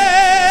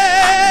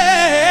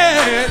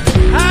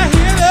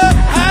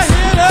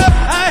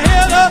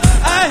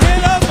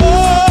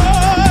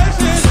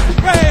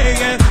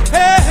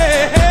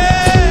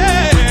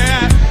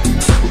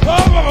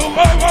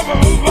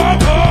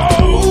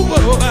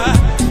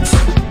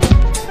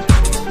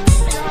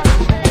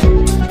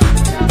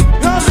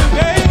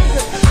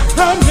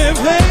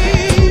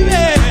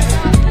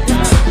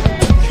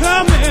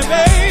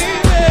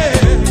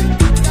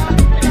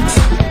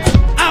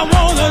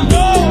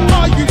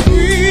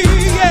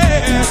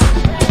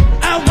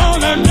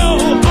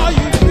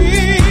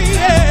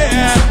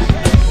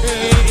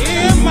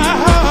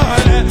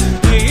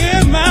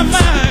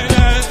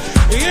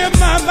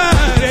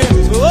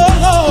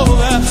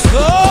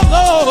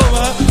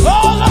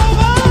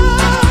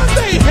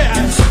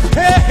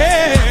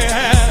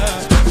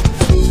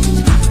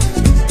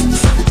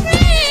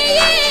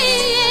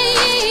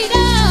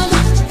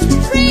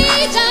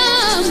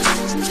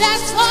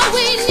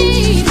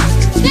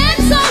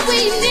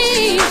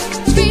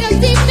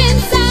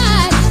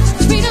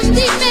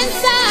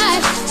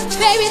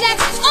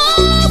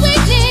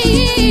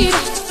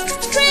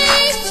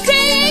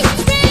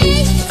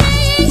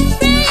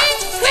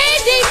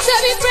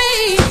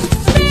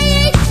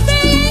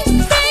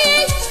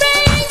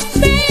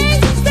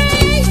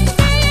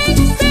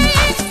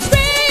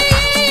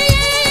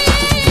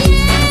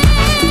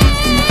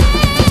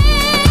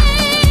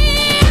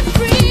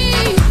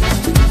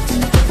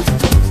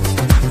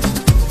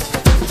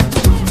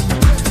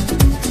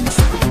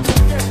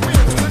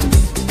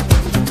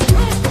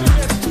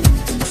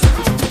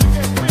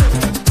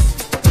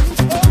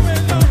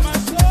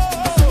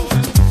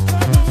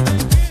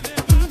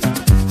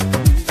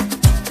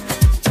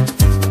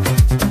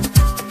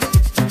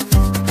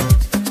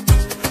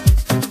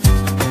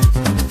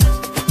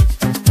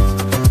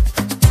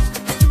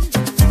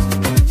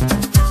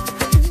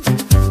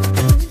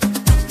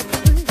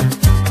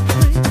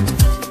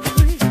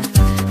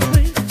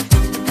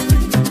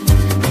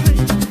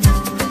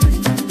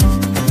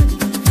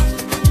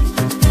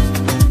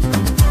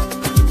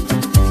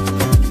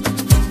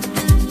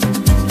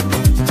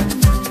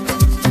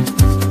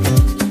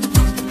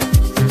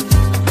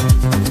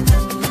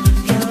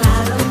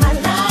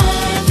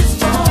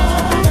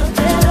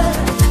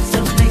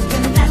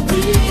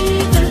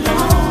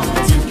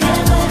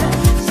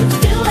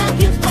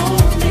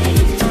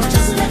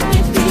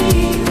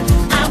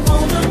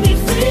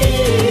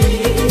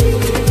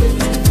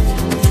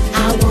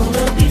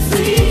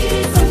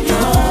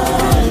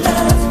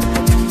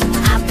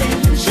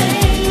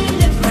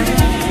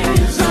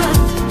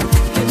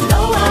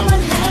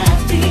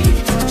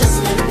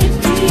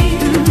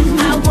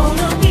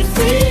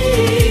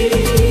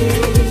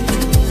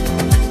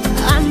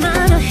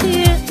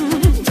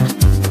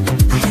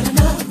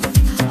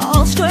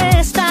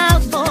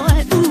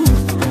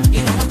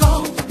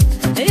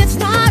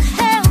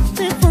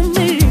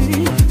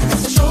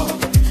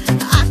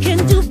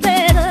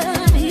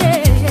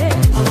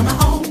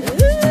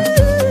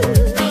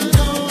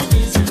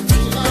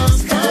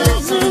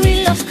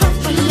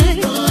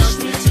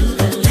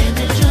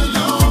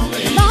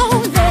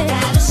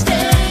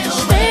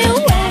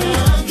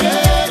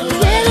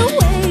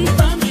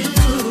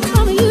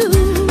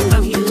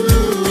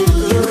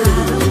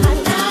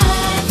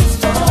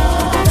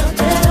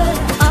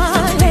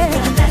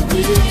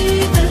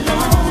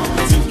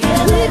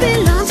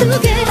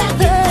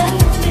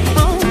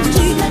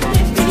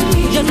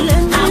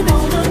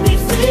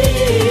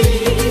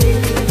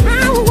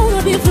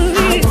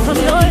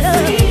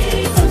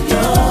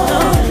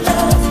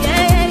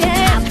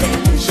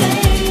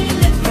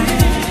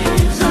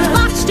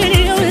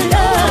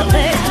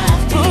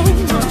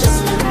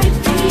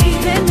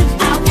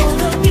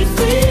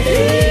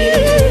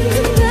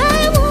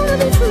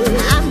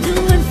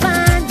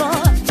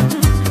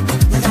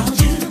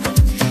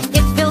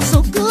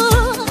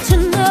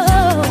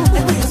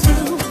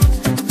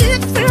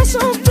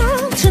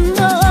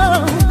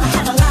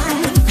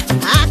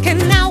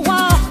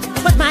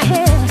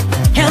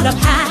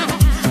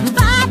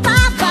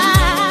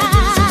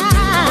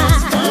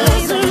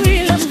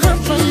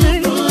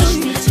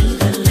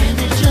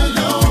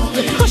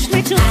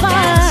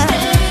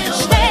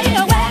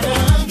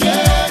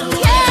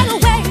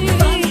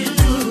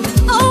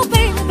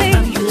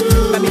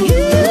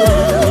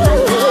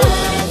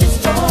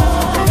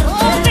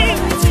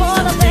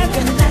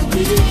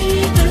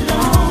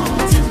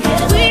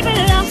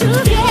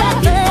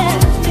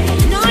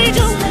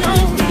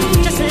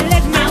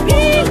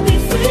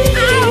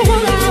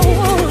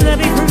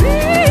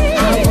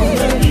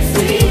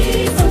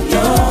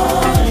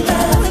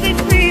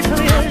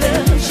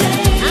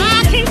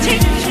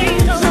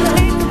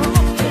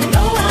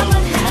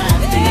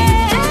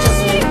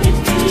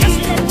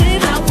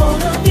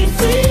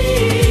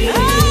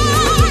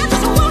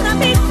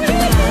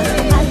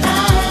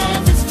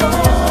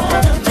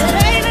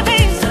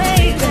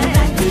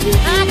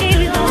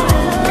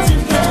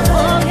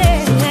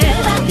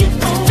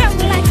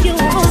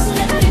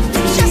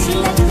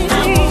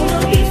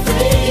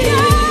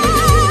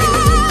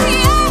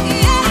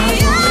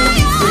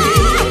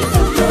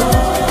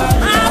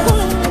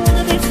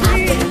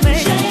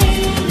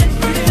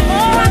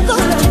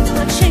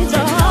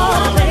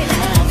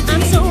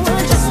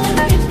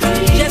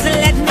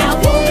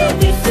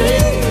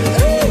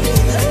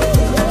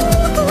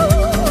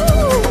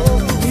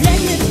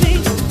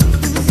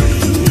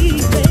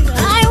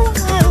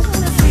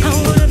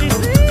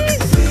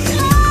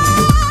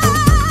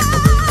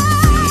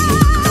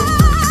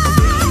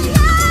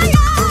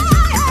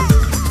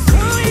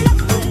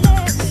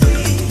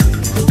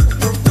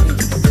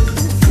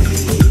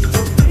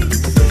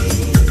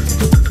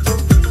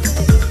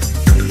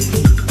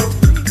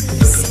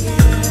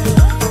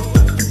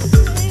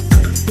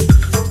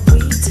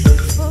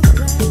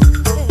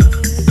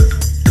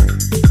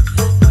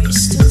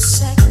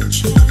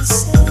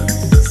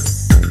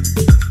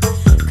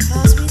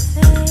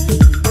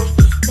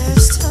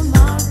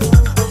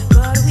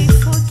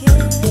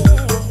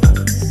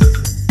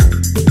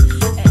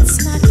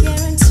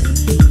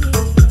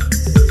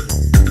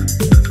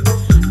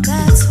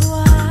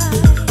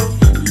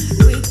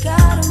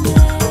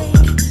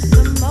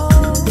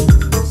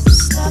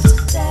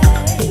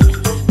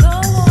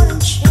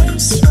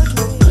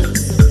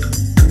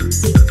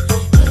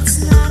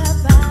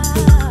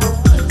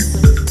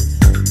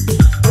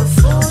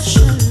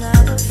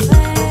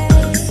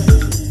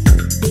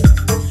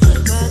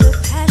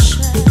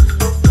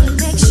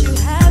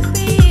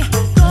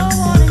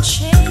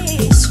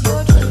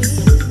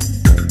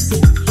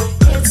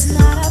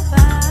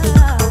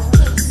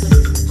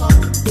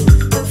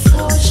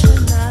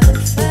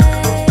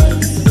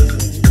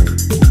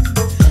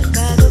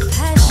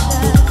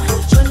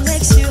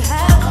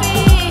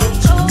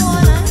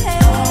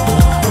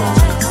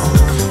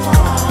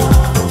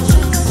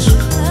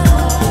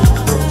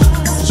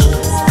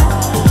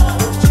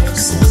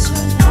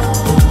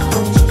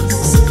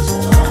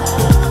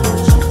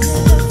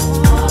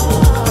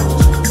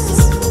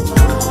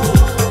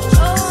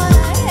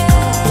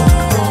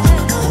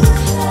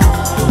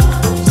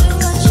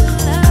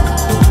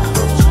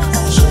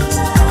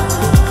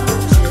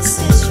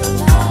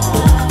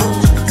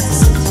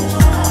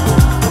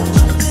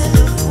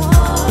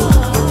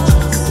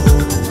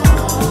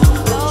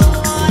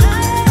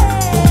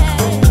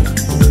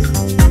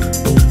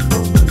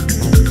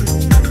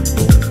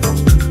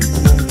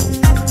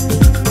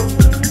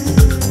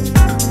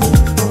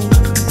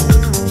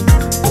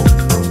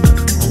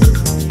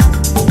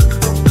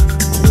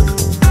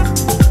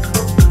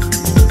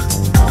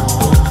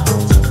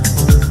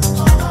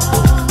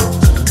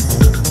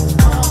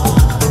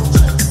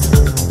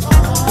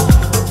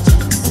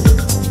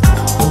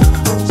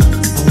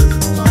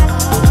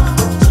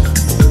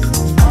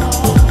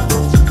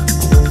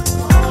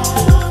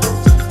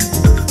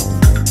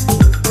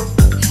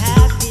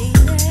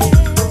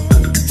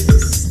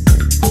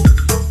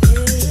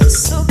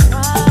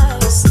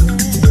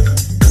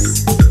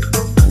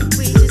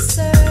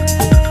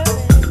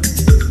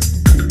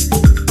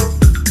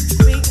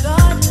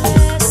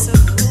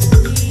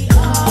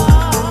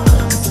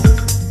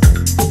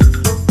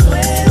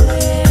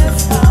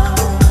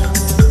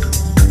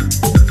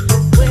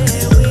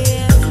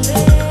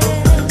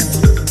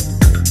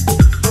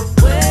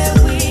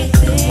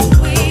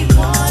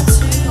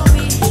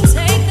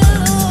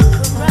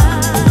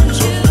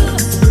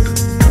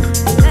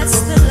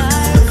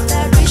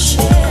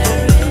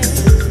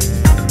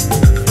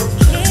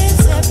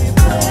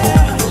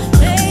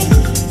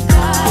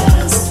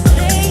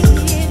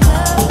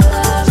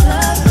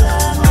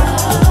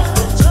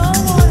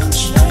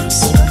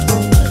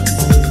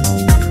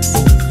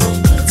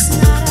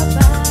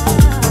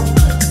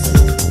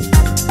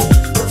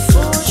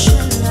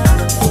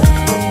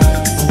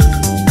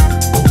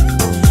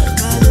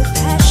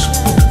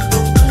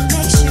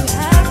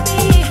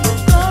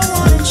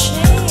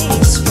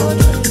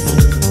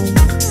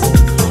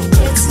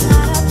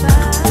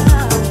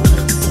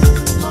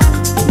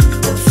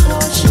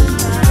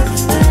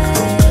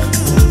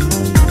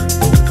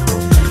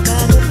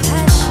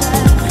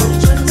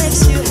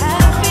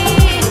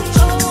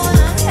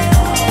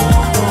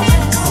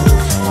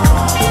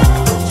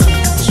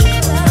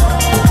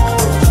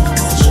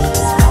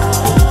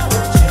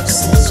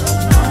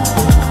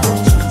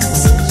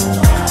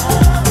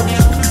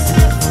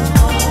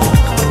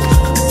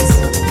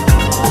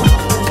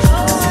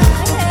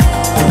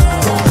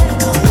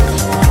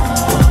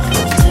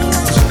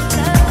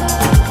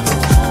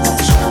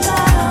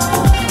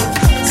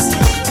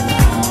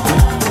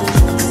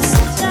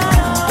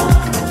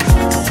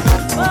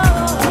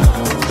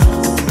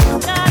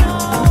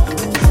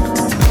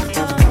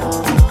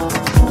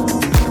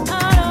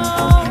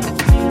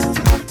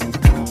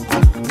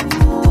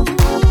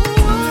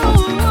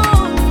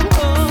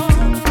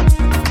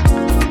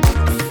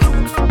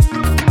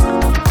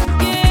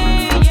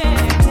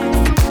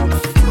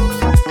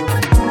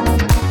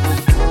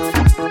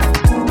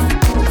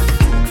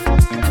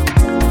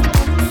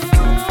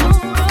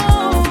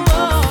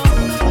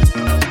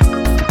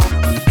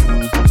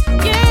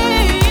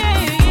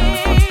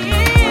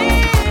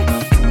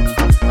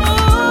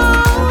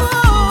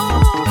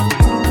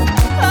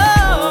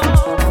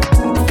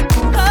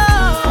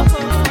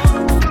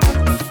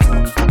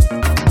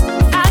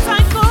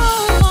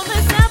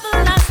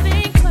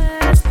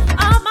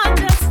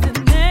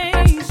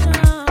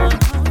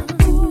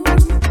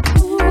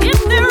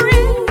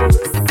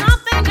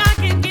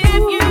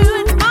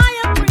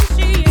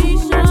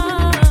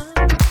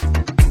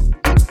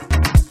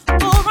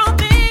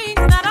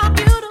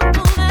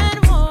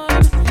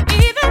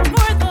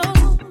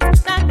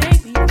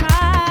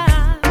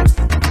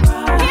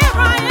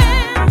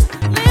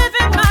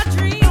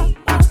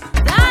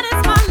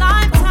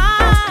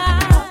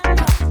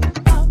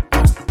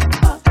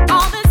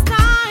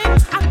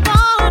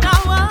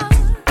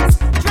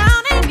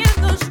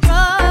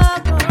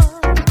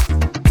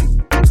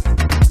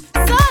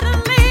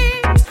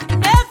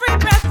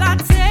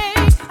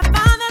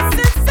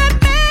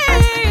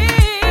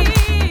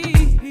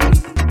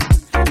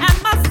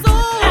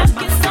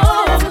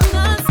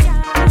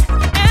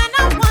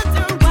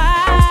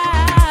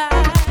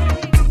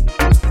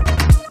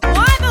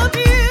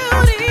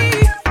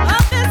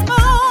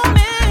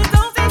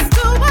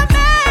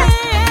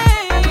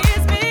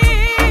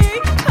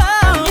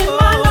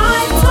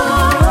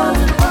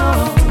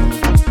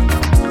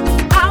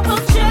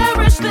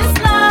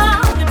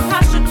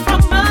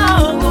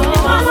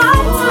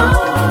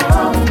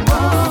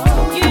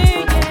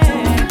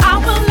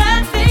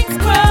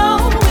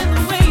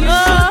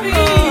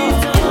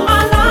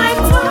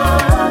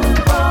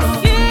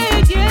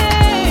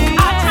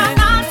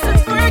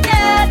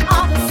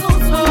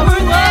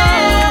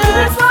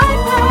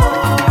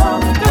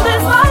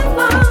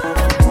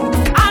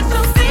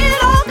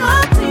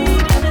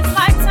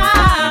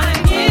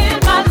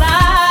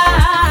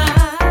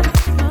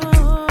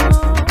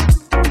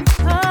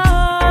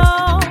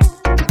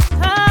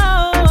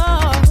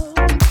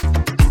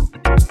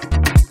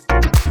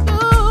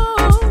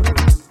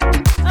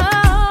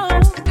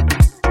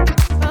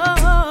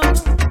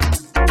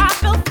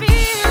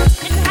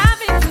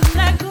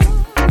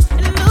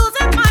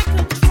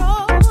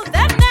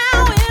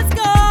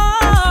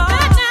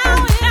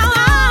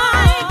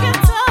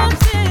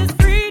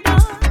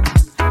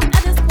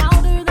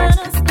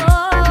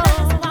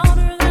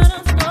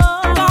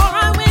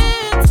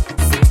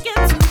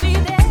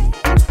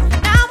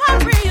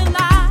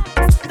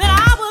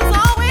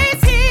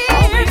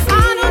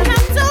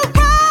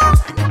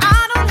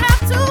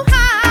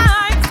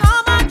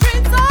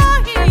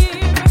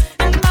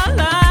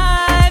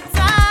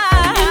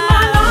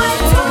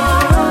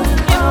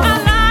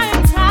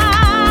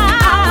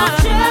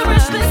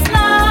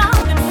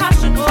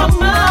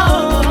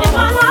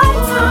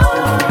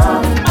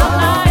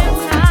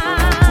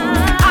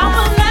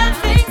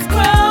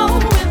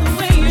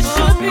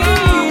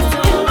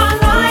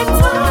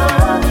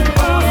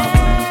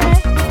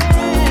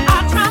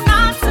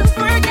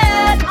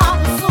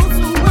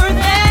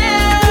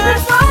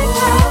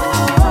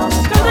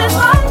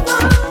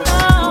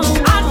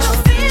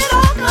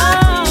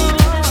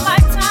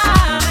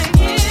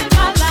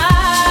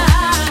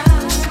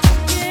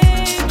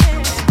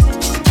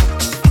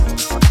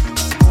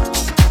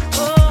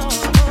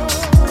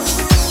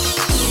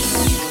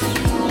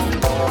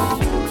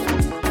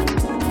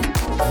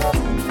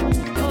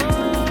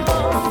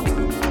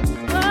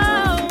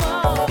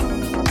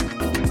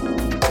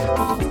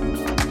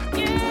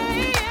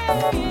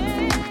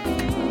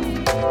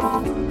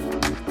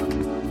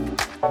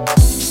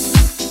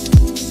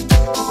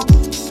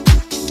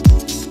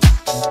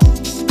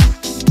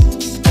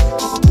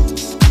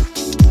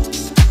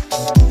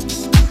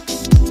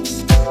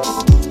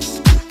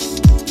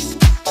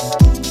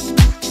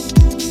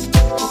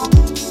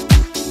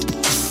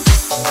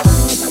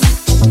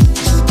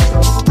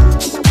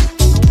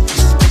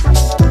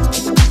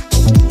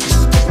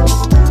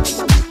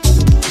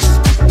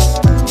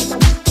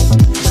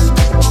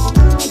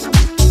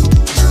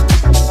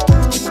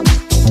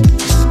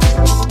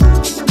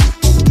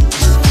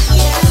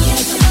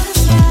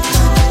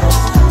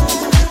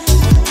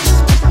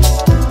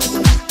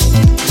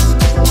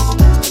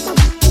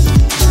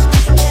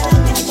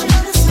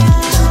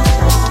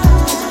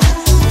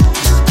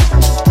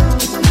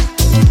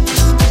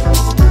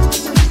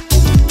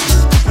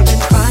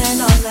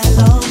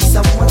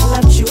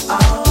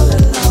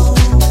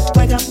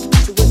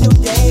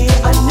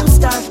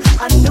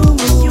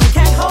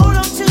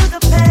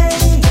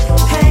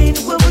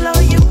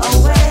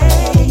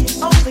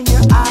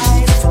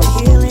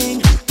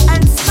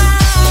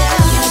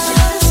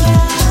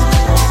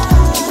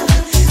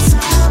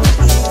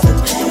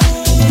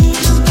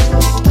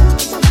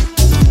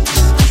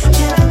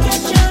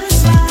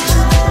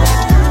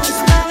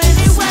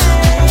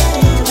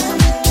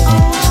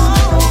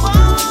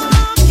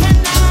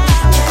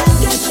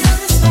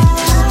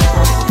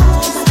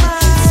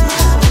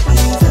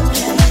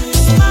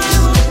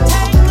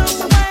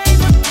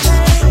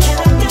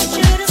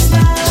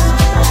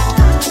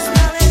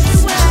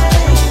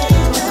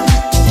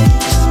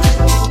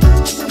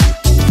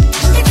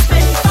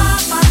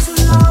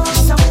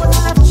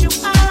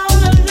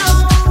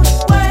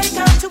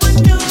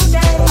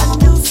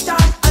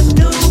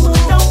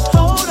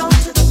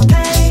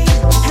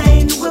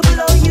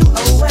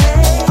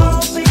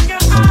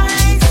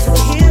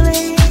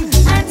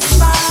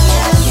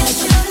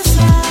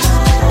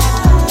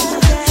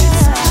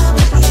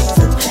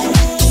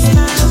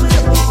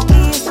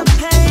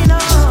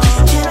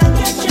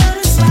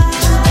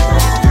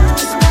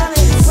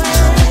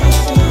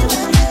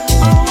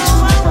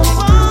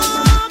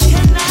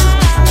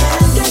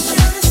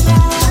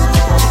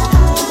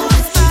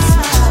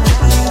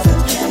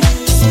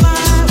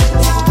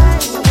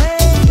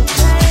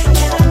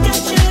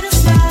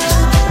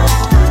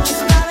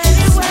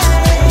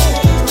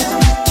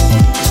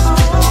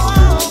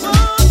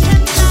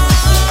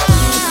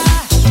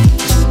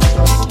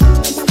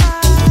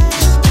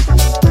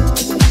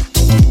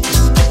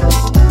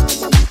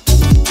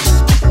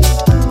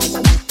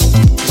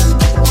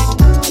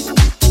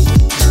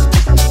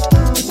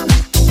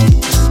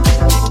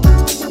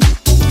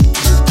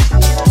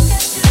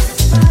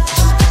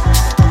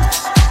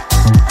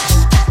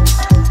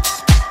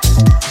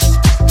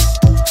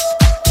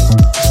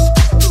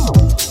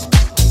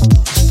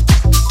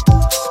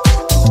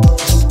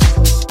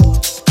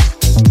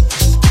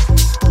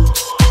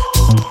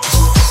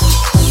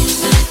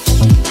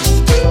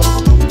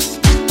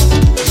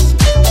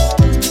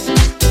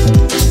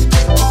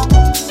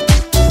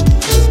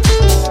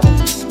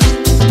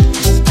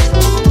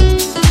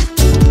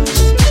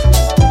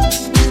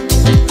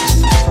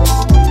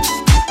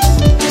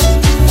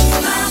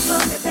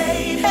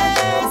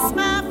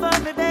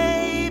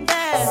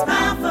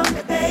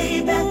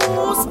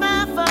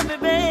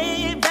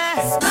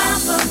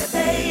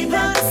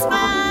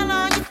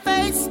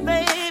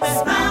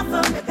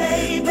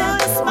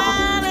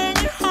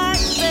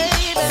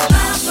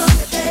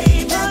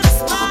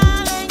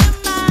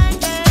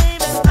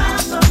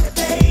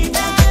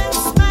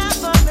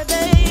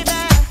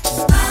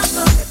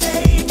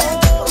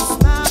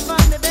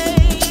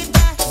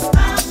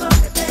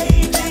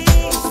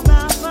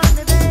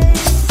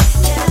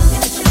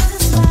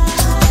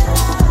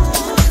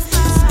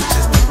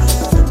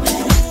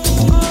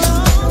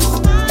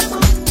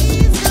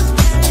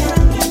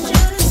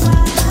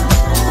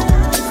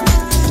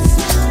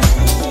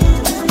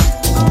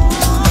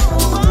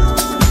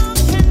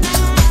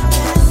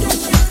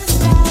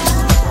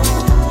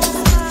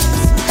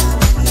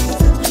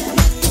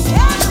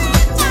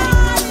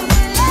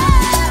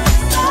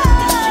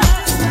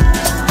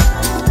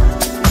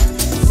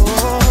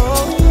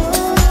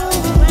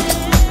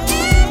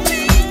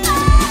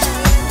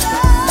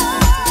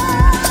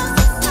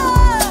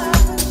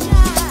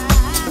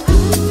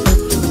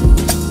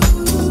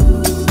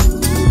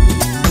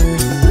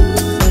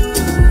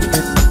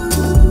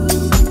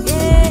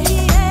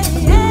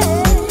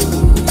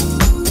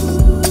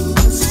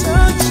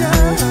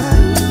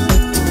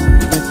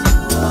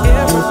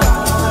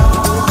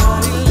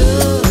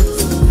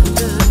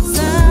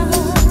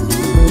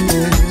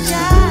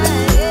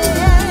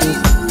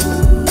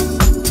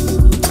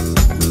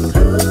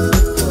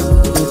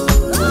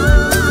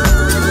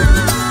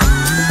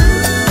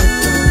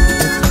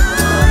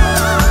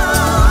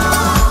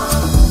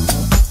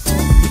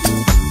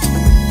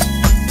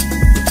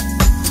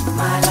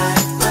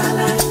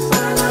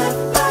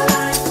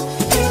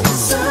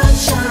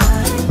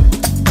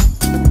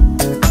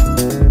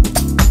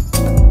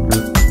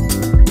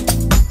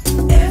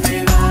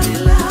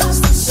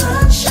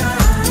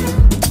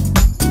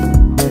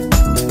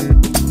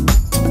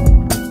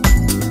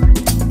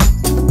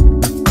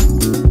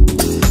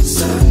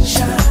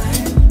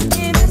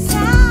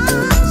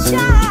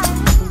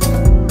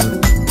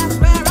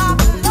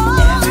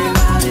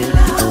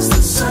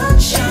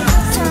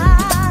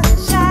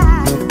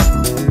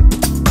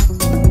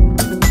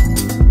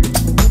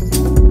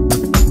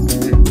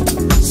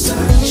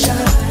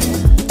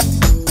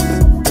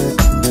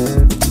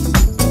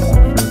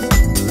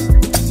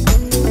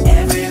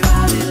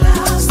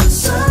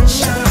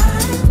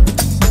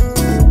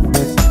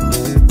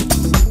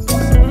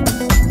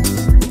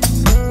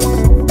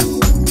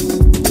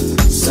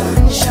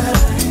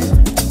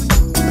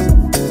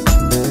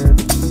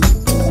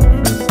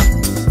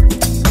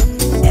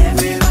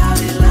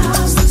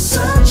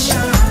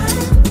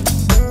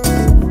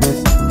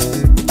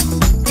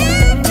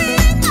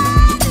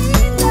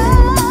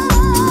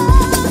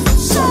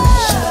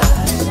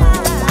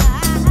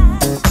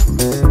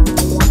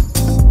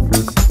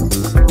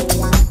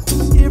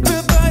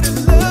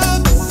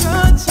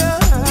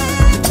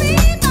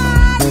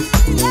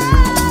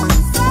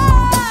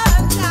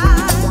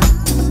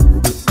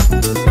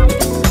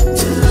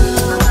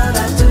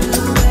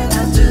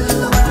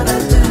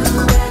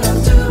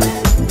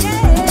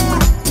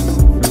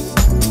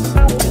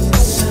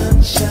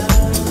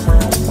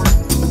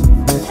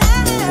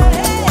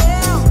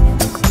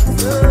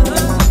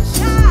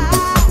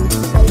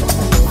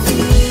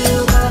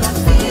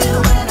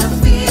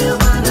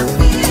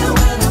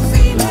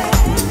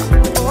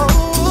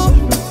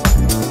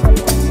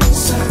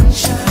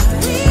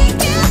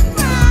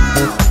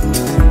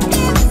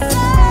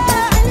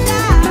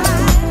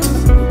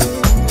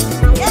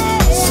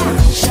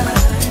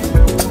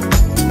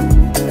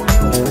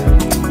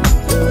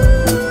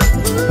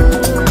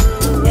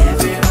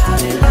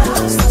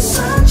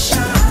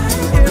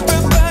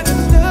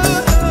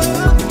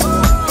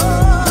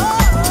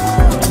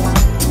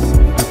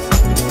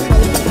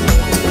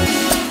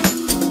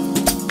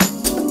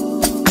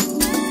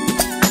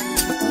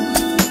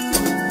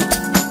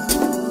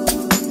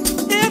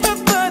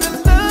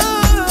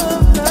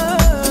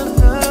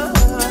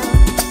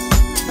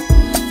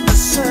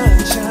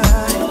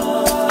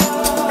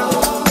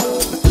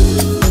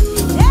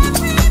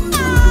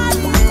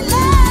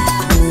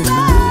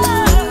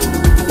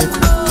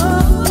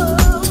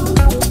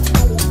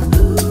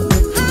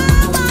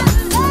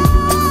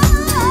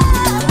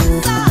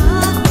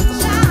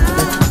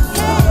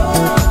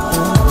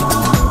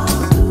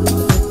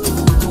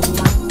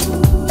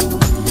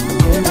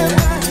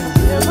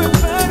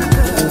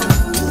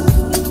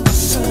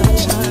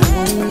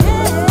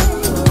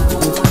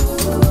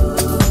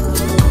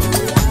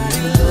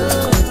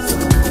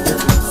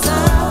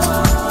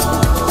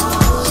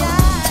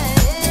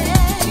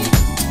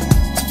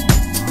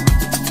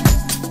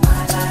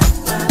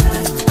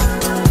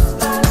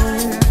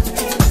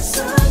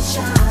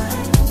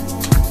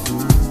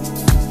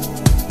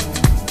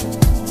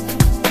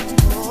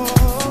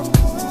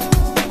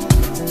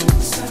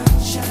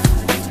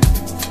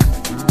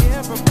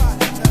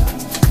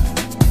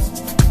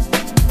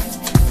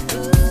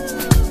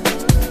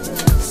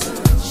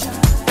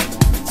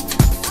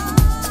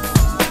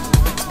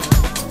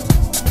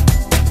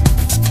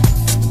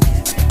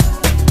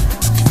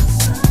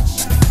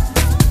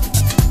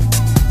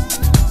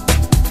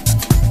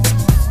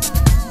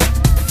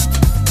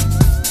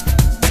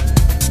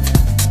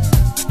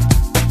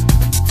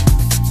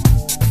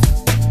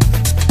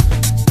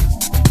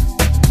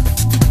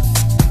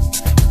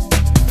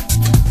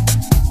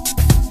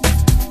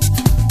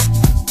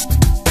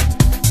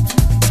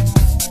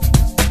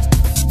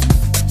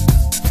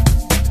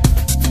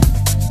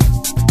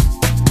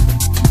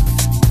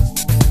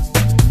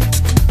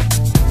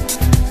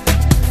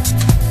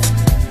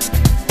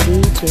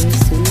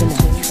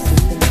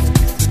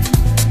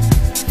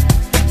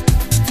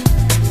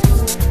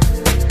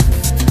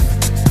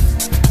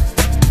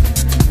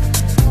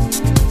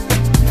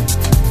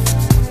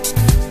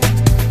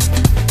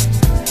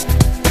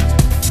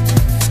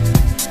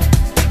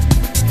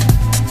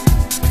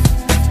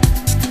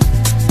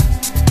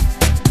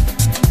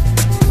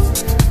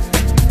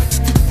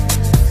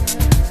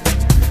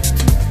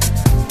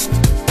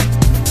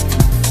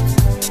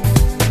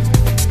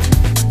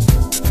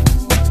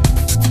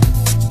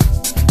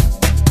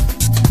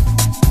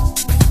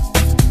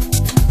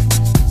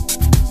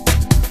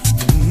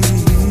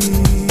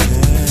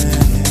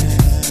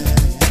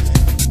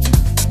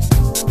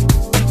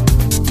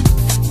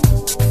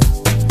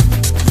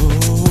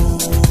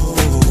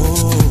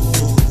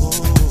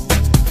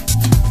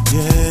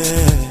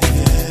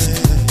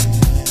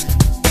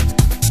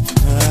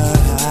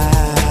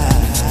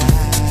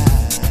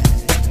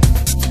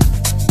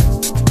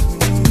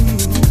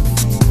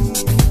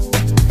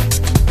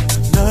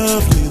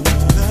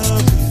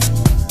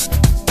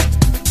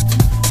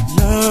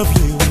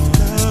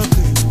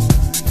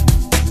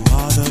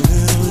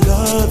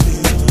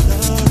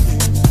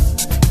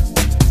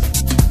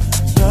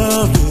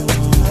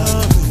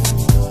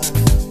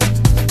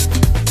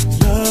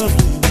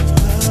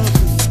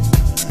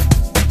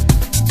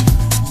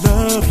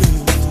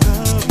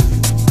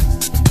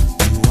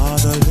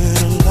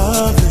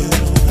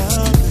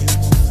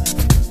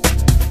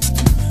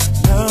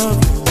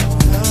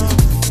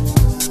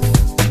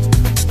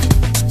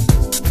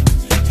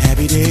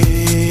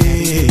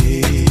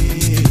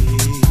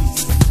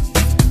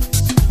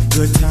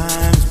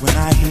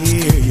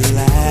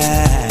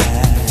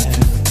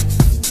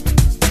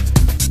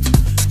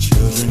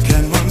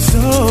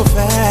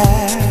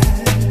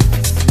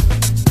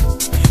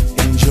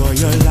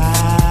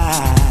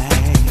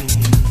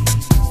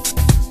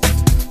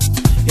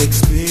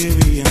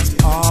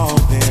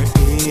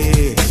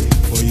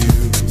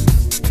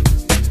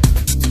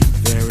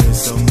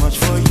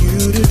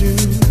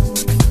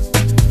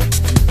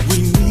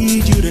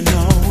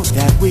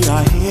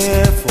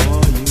 live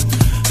for you,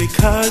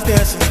 because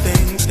there's some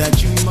things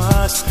that you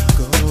must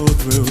go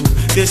through.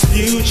 This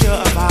future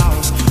of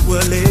ours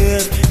will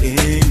live in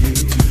you.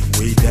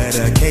 We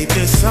dedicate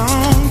this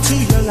song to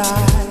your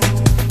lives.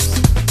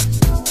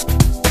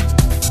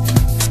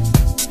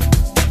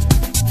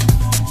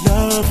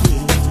 Lovely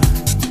one,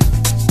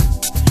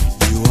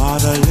 you are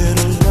the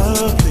little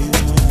lovely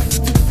one.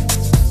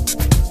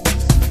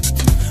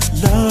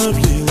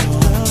 Lovely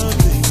one,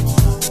 lovely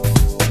one,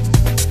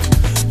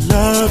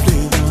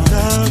 lovely one,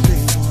 lovely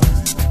one,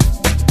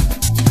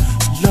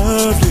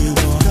 lovely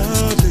one,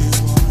 lovely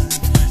one.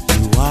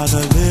 You are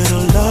the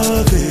little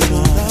lovely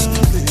one,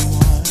 lovely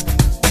one,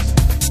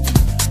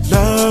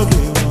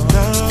 lovely one,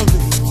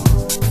 lovely one.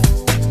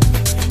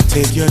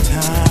 Take your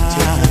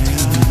time,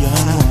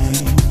 young one.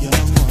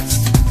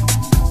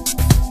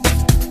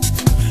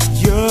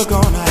 You're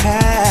gonna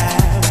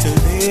have to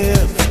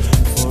live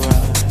for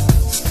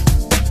us,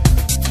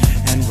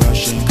 and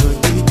rushing could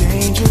be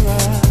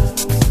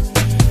dangerous.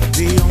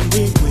 The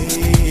only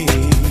way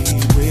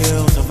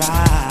we'll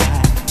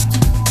survive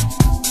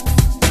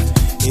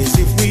is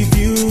if we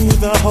view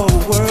the whole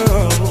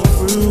world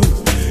through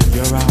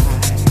your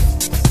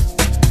eyes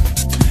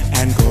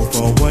and go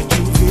for what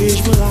you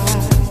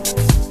visualize.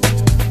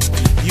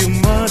 You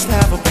must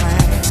have a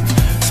plan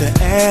to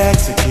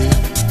execute.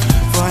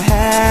 For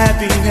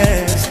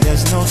happiness,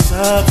 there's no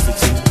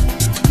substitute.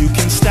 You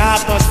can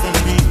stop us from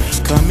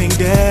becoming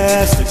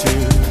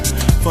destitute.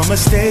 For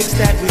mistakes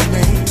that we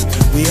made,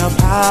 we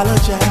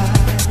apologize.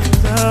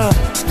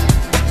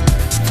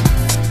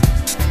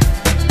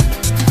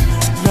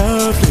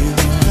 Lovely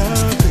one,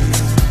 lovely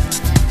one,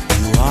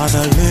 you are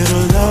the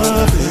little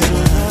lovely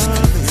one.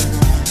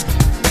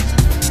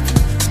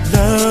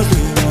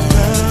 Lovely one,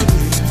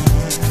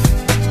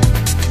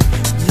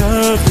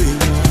 lovely one, lovely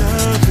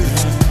one, lovely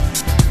one.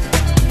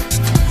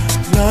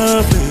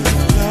 Lovely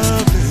one, lovely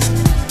one,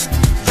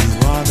 you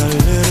are the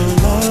little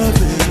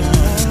lovely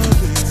one.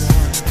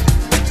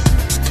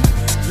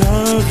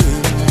 Lovely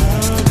one,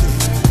 lovely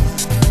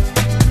one,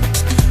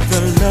 the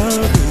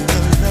lovely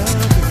one,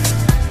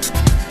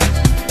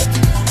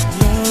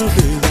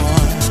 lovely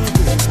one,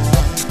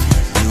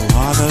 you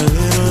are the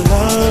little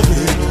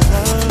lovely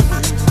one.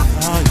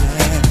 Oh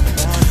yeah,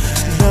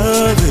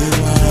 lovely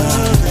one,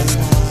 lovely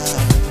one.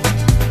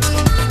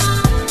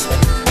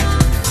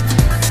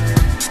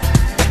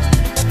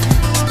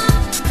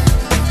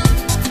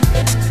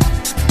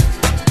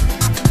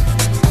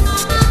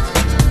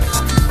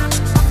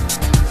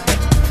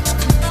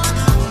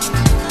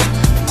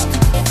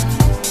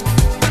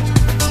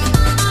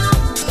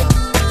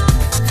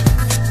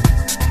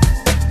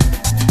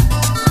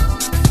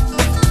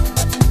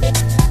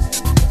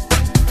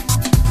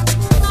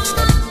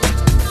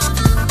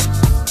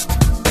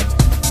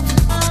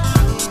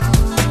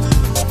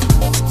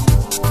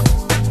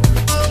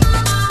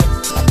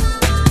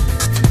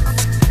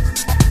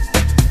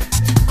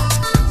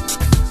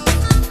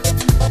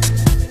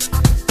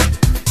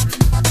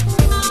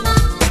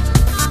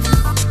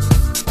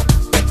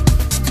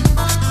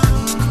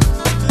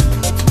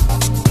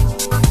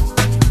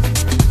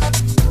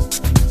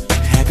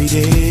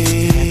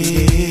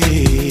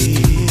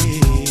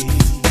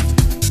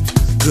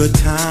 Good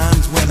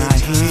times when I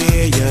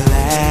hear you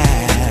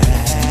laugh.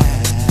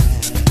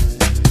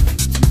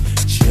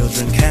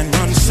 Children can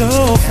run so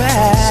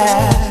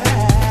fast.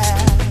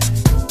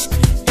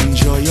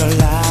 Enjoy your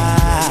life.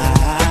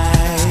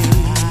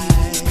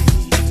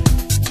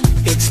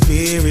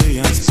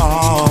 Experience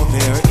all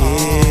there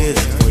is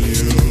for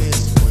you.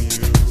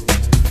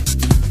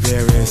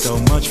 There is so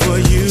much for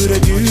you to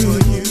do.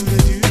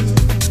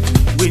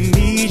 We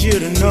need you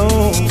to know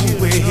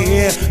we're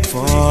here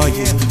for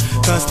you.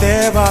 'Cause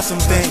there are some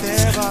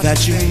things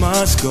that you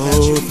must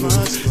go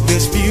through.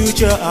 This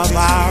future of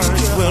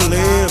ours will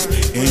live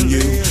in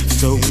you.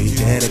 So we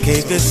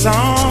dedicate this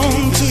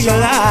song to your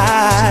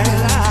life.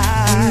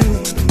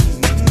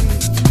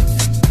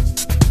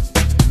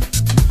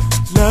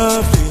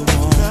 Lovely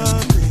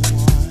one,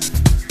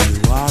 you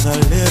are the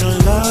little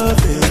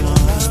lovely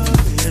one.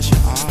 Yes, you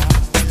are.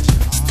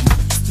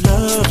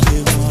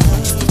 Lovely one.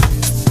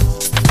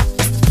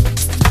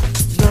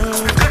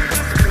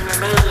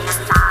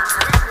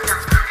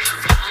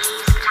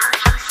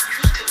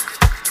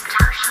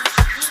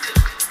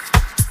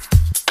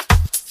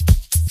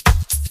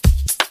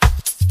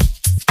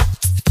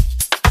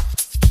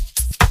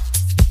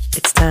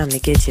 Time to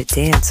get your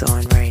dance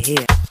on right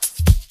here.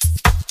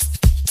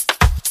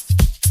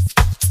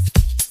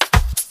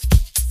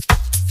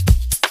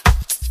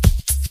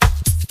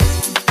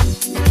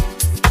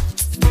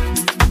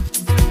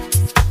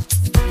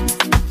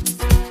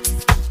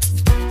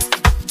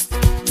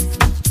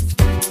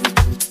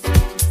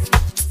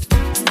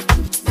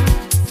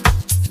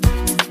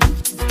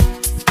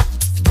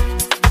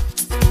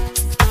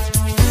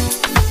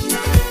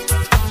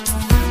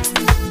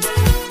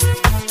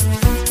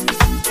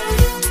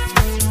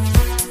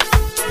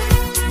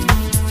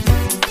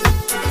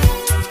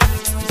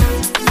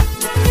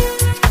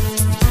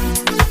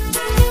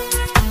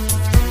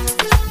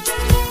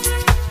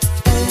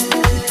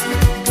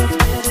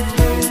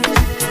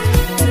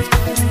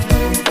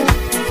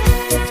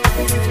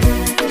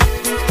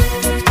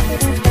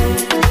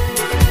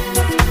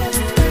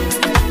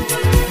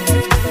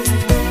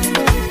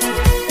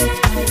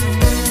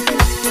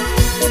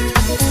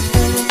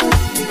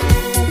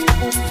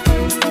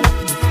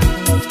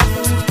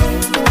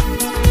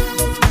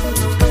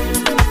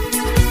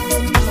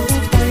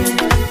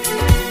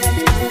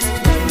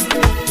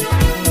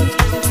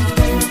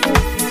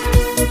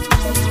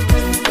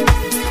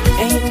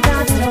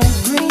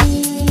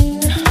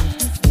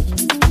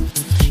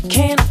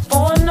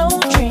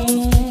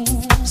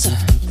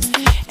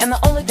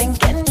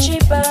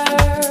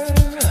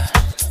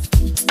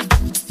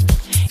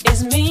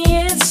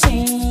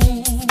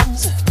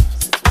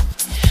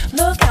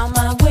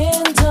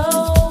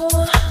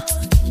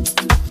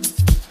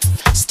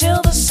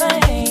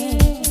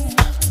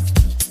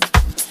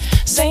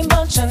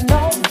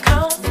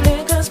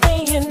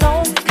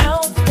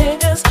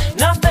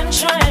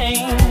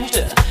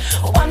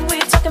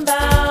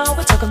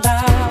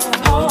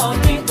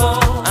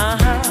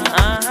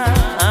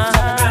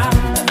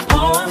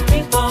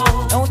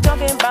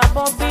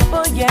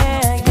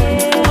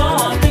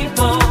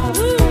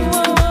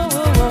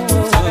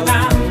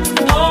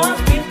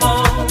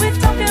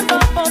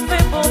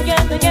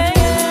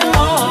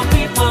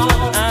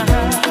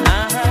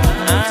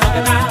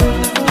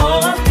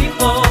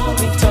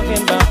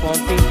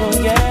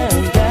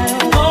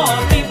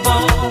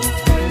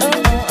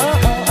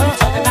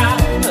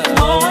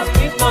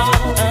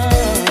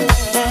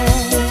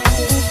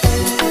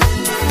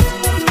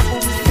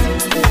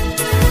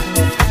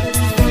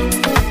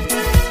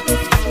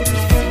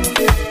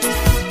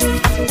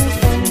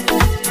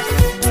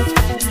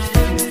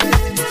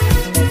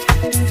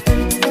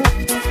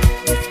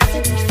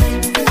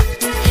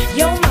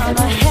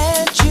 Mama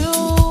had you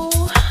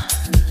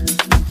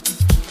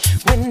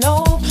with no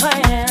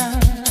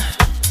plan.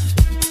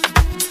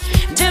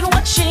 Did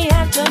what she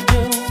had to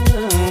do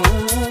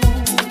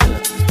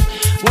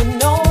with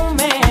no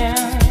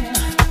man.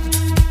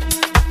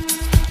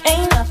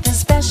 Ain't nothing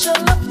special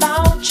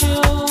about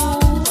you.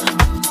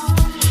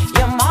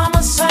 Your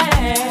mama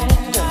said,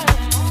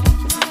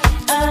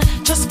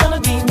 just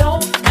gonna be no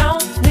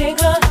count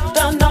nigga,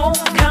 the no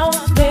count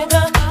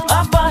nigga,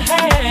 upper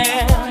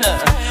hand.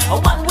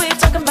 What we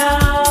talking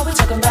about? We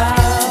talking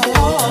about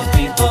poor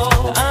people.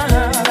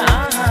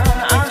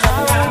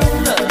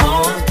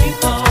 Poor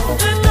people.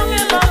 We're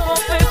talking about poor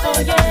people,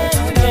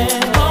 yeah, yeah.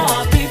 Poor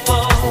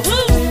people.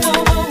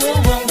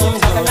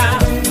 Talking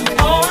about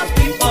poor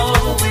people.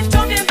 We're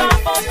talking about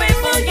poor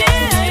people,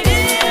 yeah,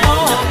 yeah.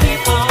 Poor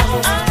people.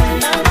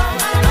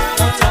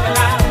 Talking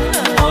about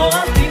poor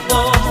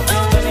people.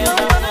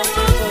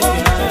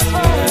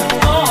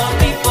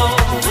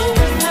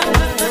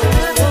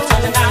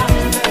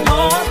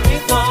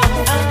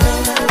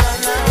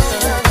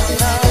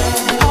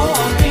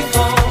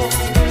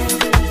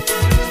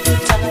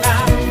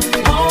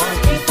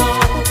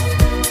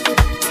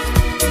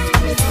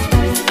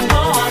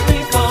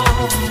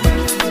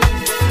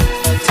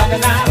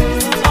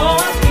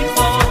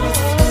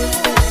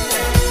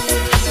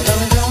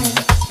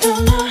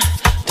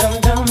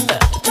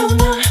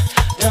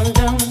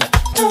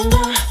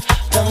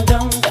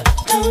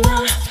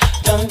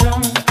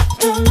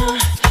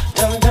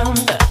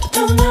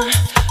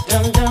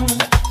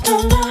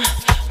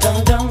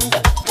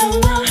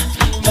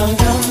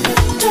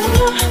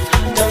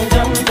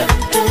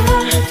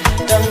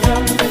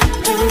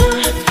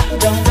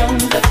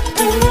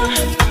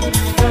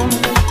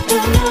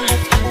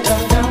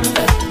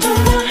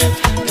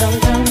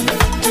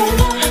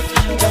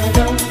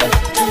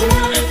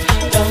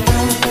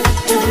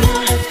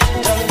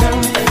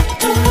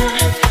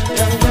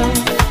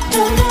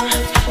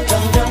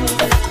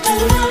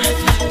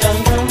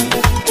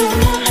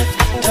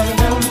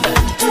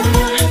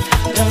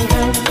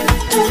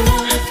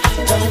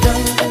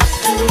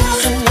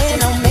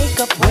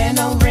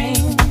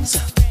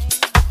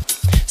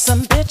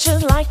 Some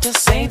bitches like to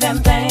say them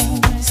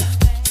things.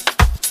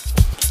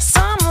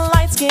 Some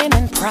light skinned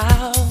and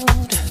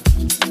proud,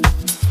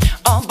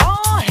 or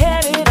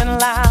bald-headed and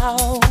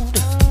loud.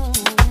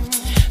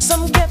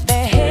 Some get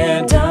their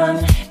hair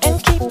done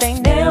and keep their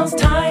nails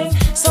tight.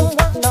 Some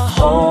work the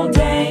whole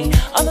day,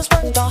 others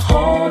work the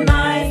whole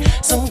night.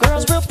 Some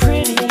girls real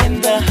pretty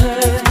in the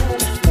hood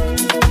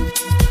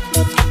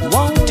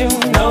won't do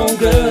no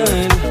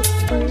good.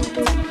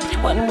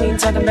 What we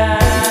talking about?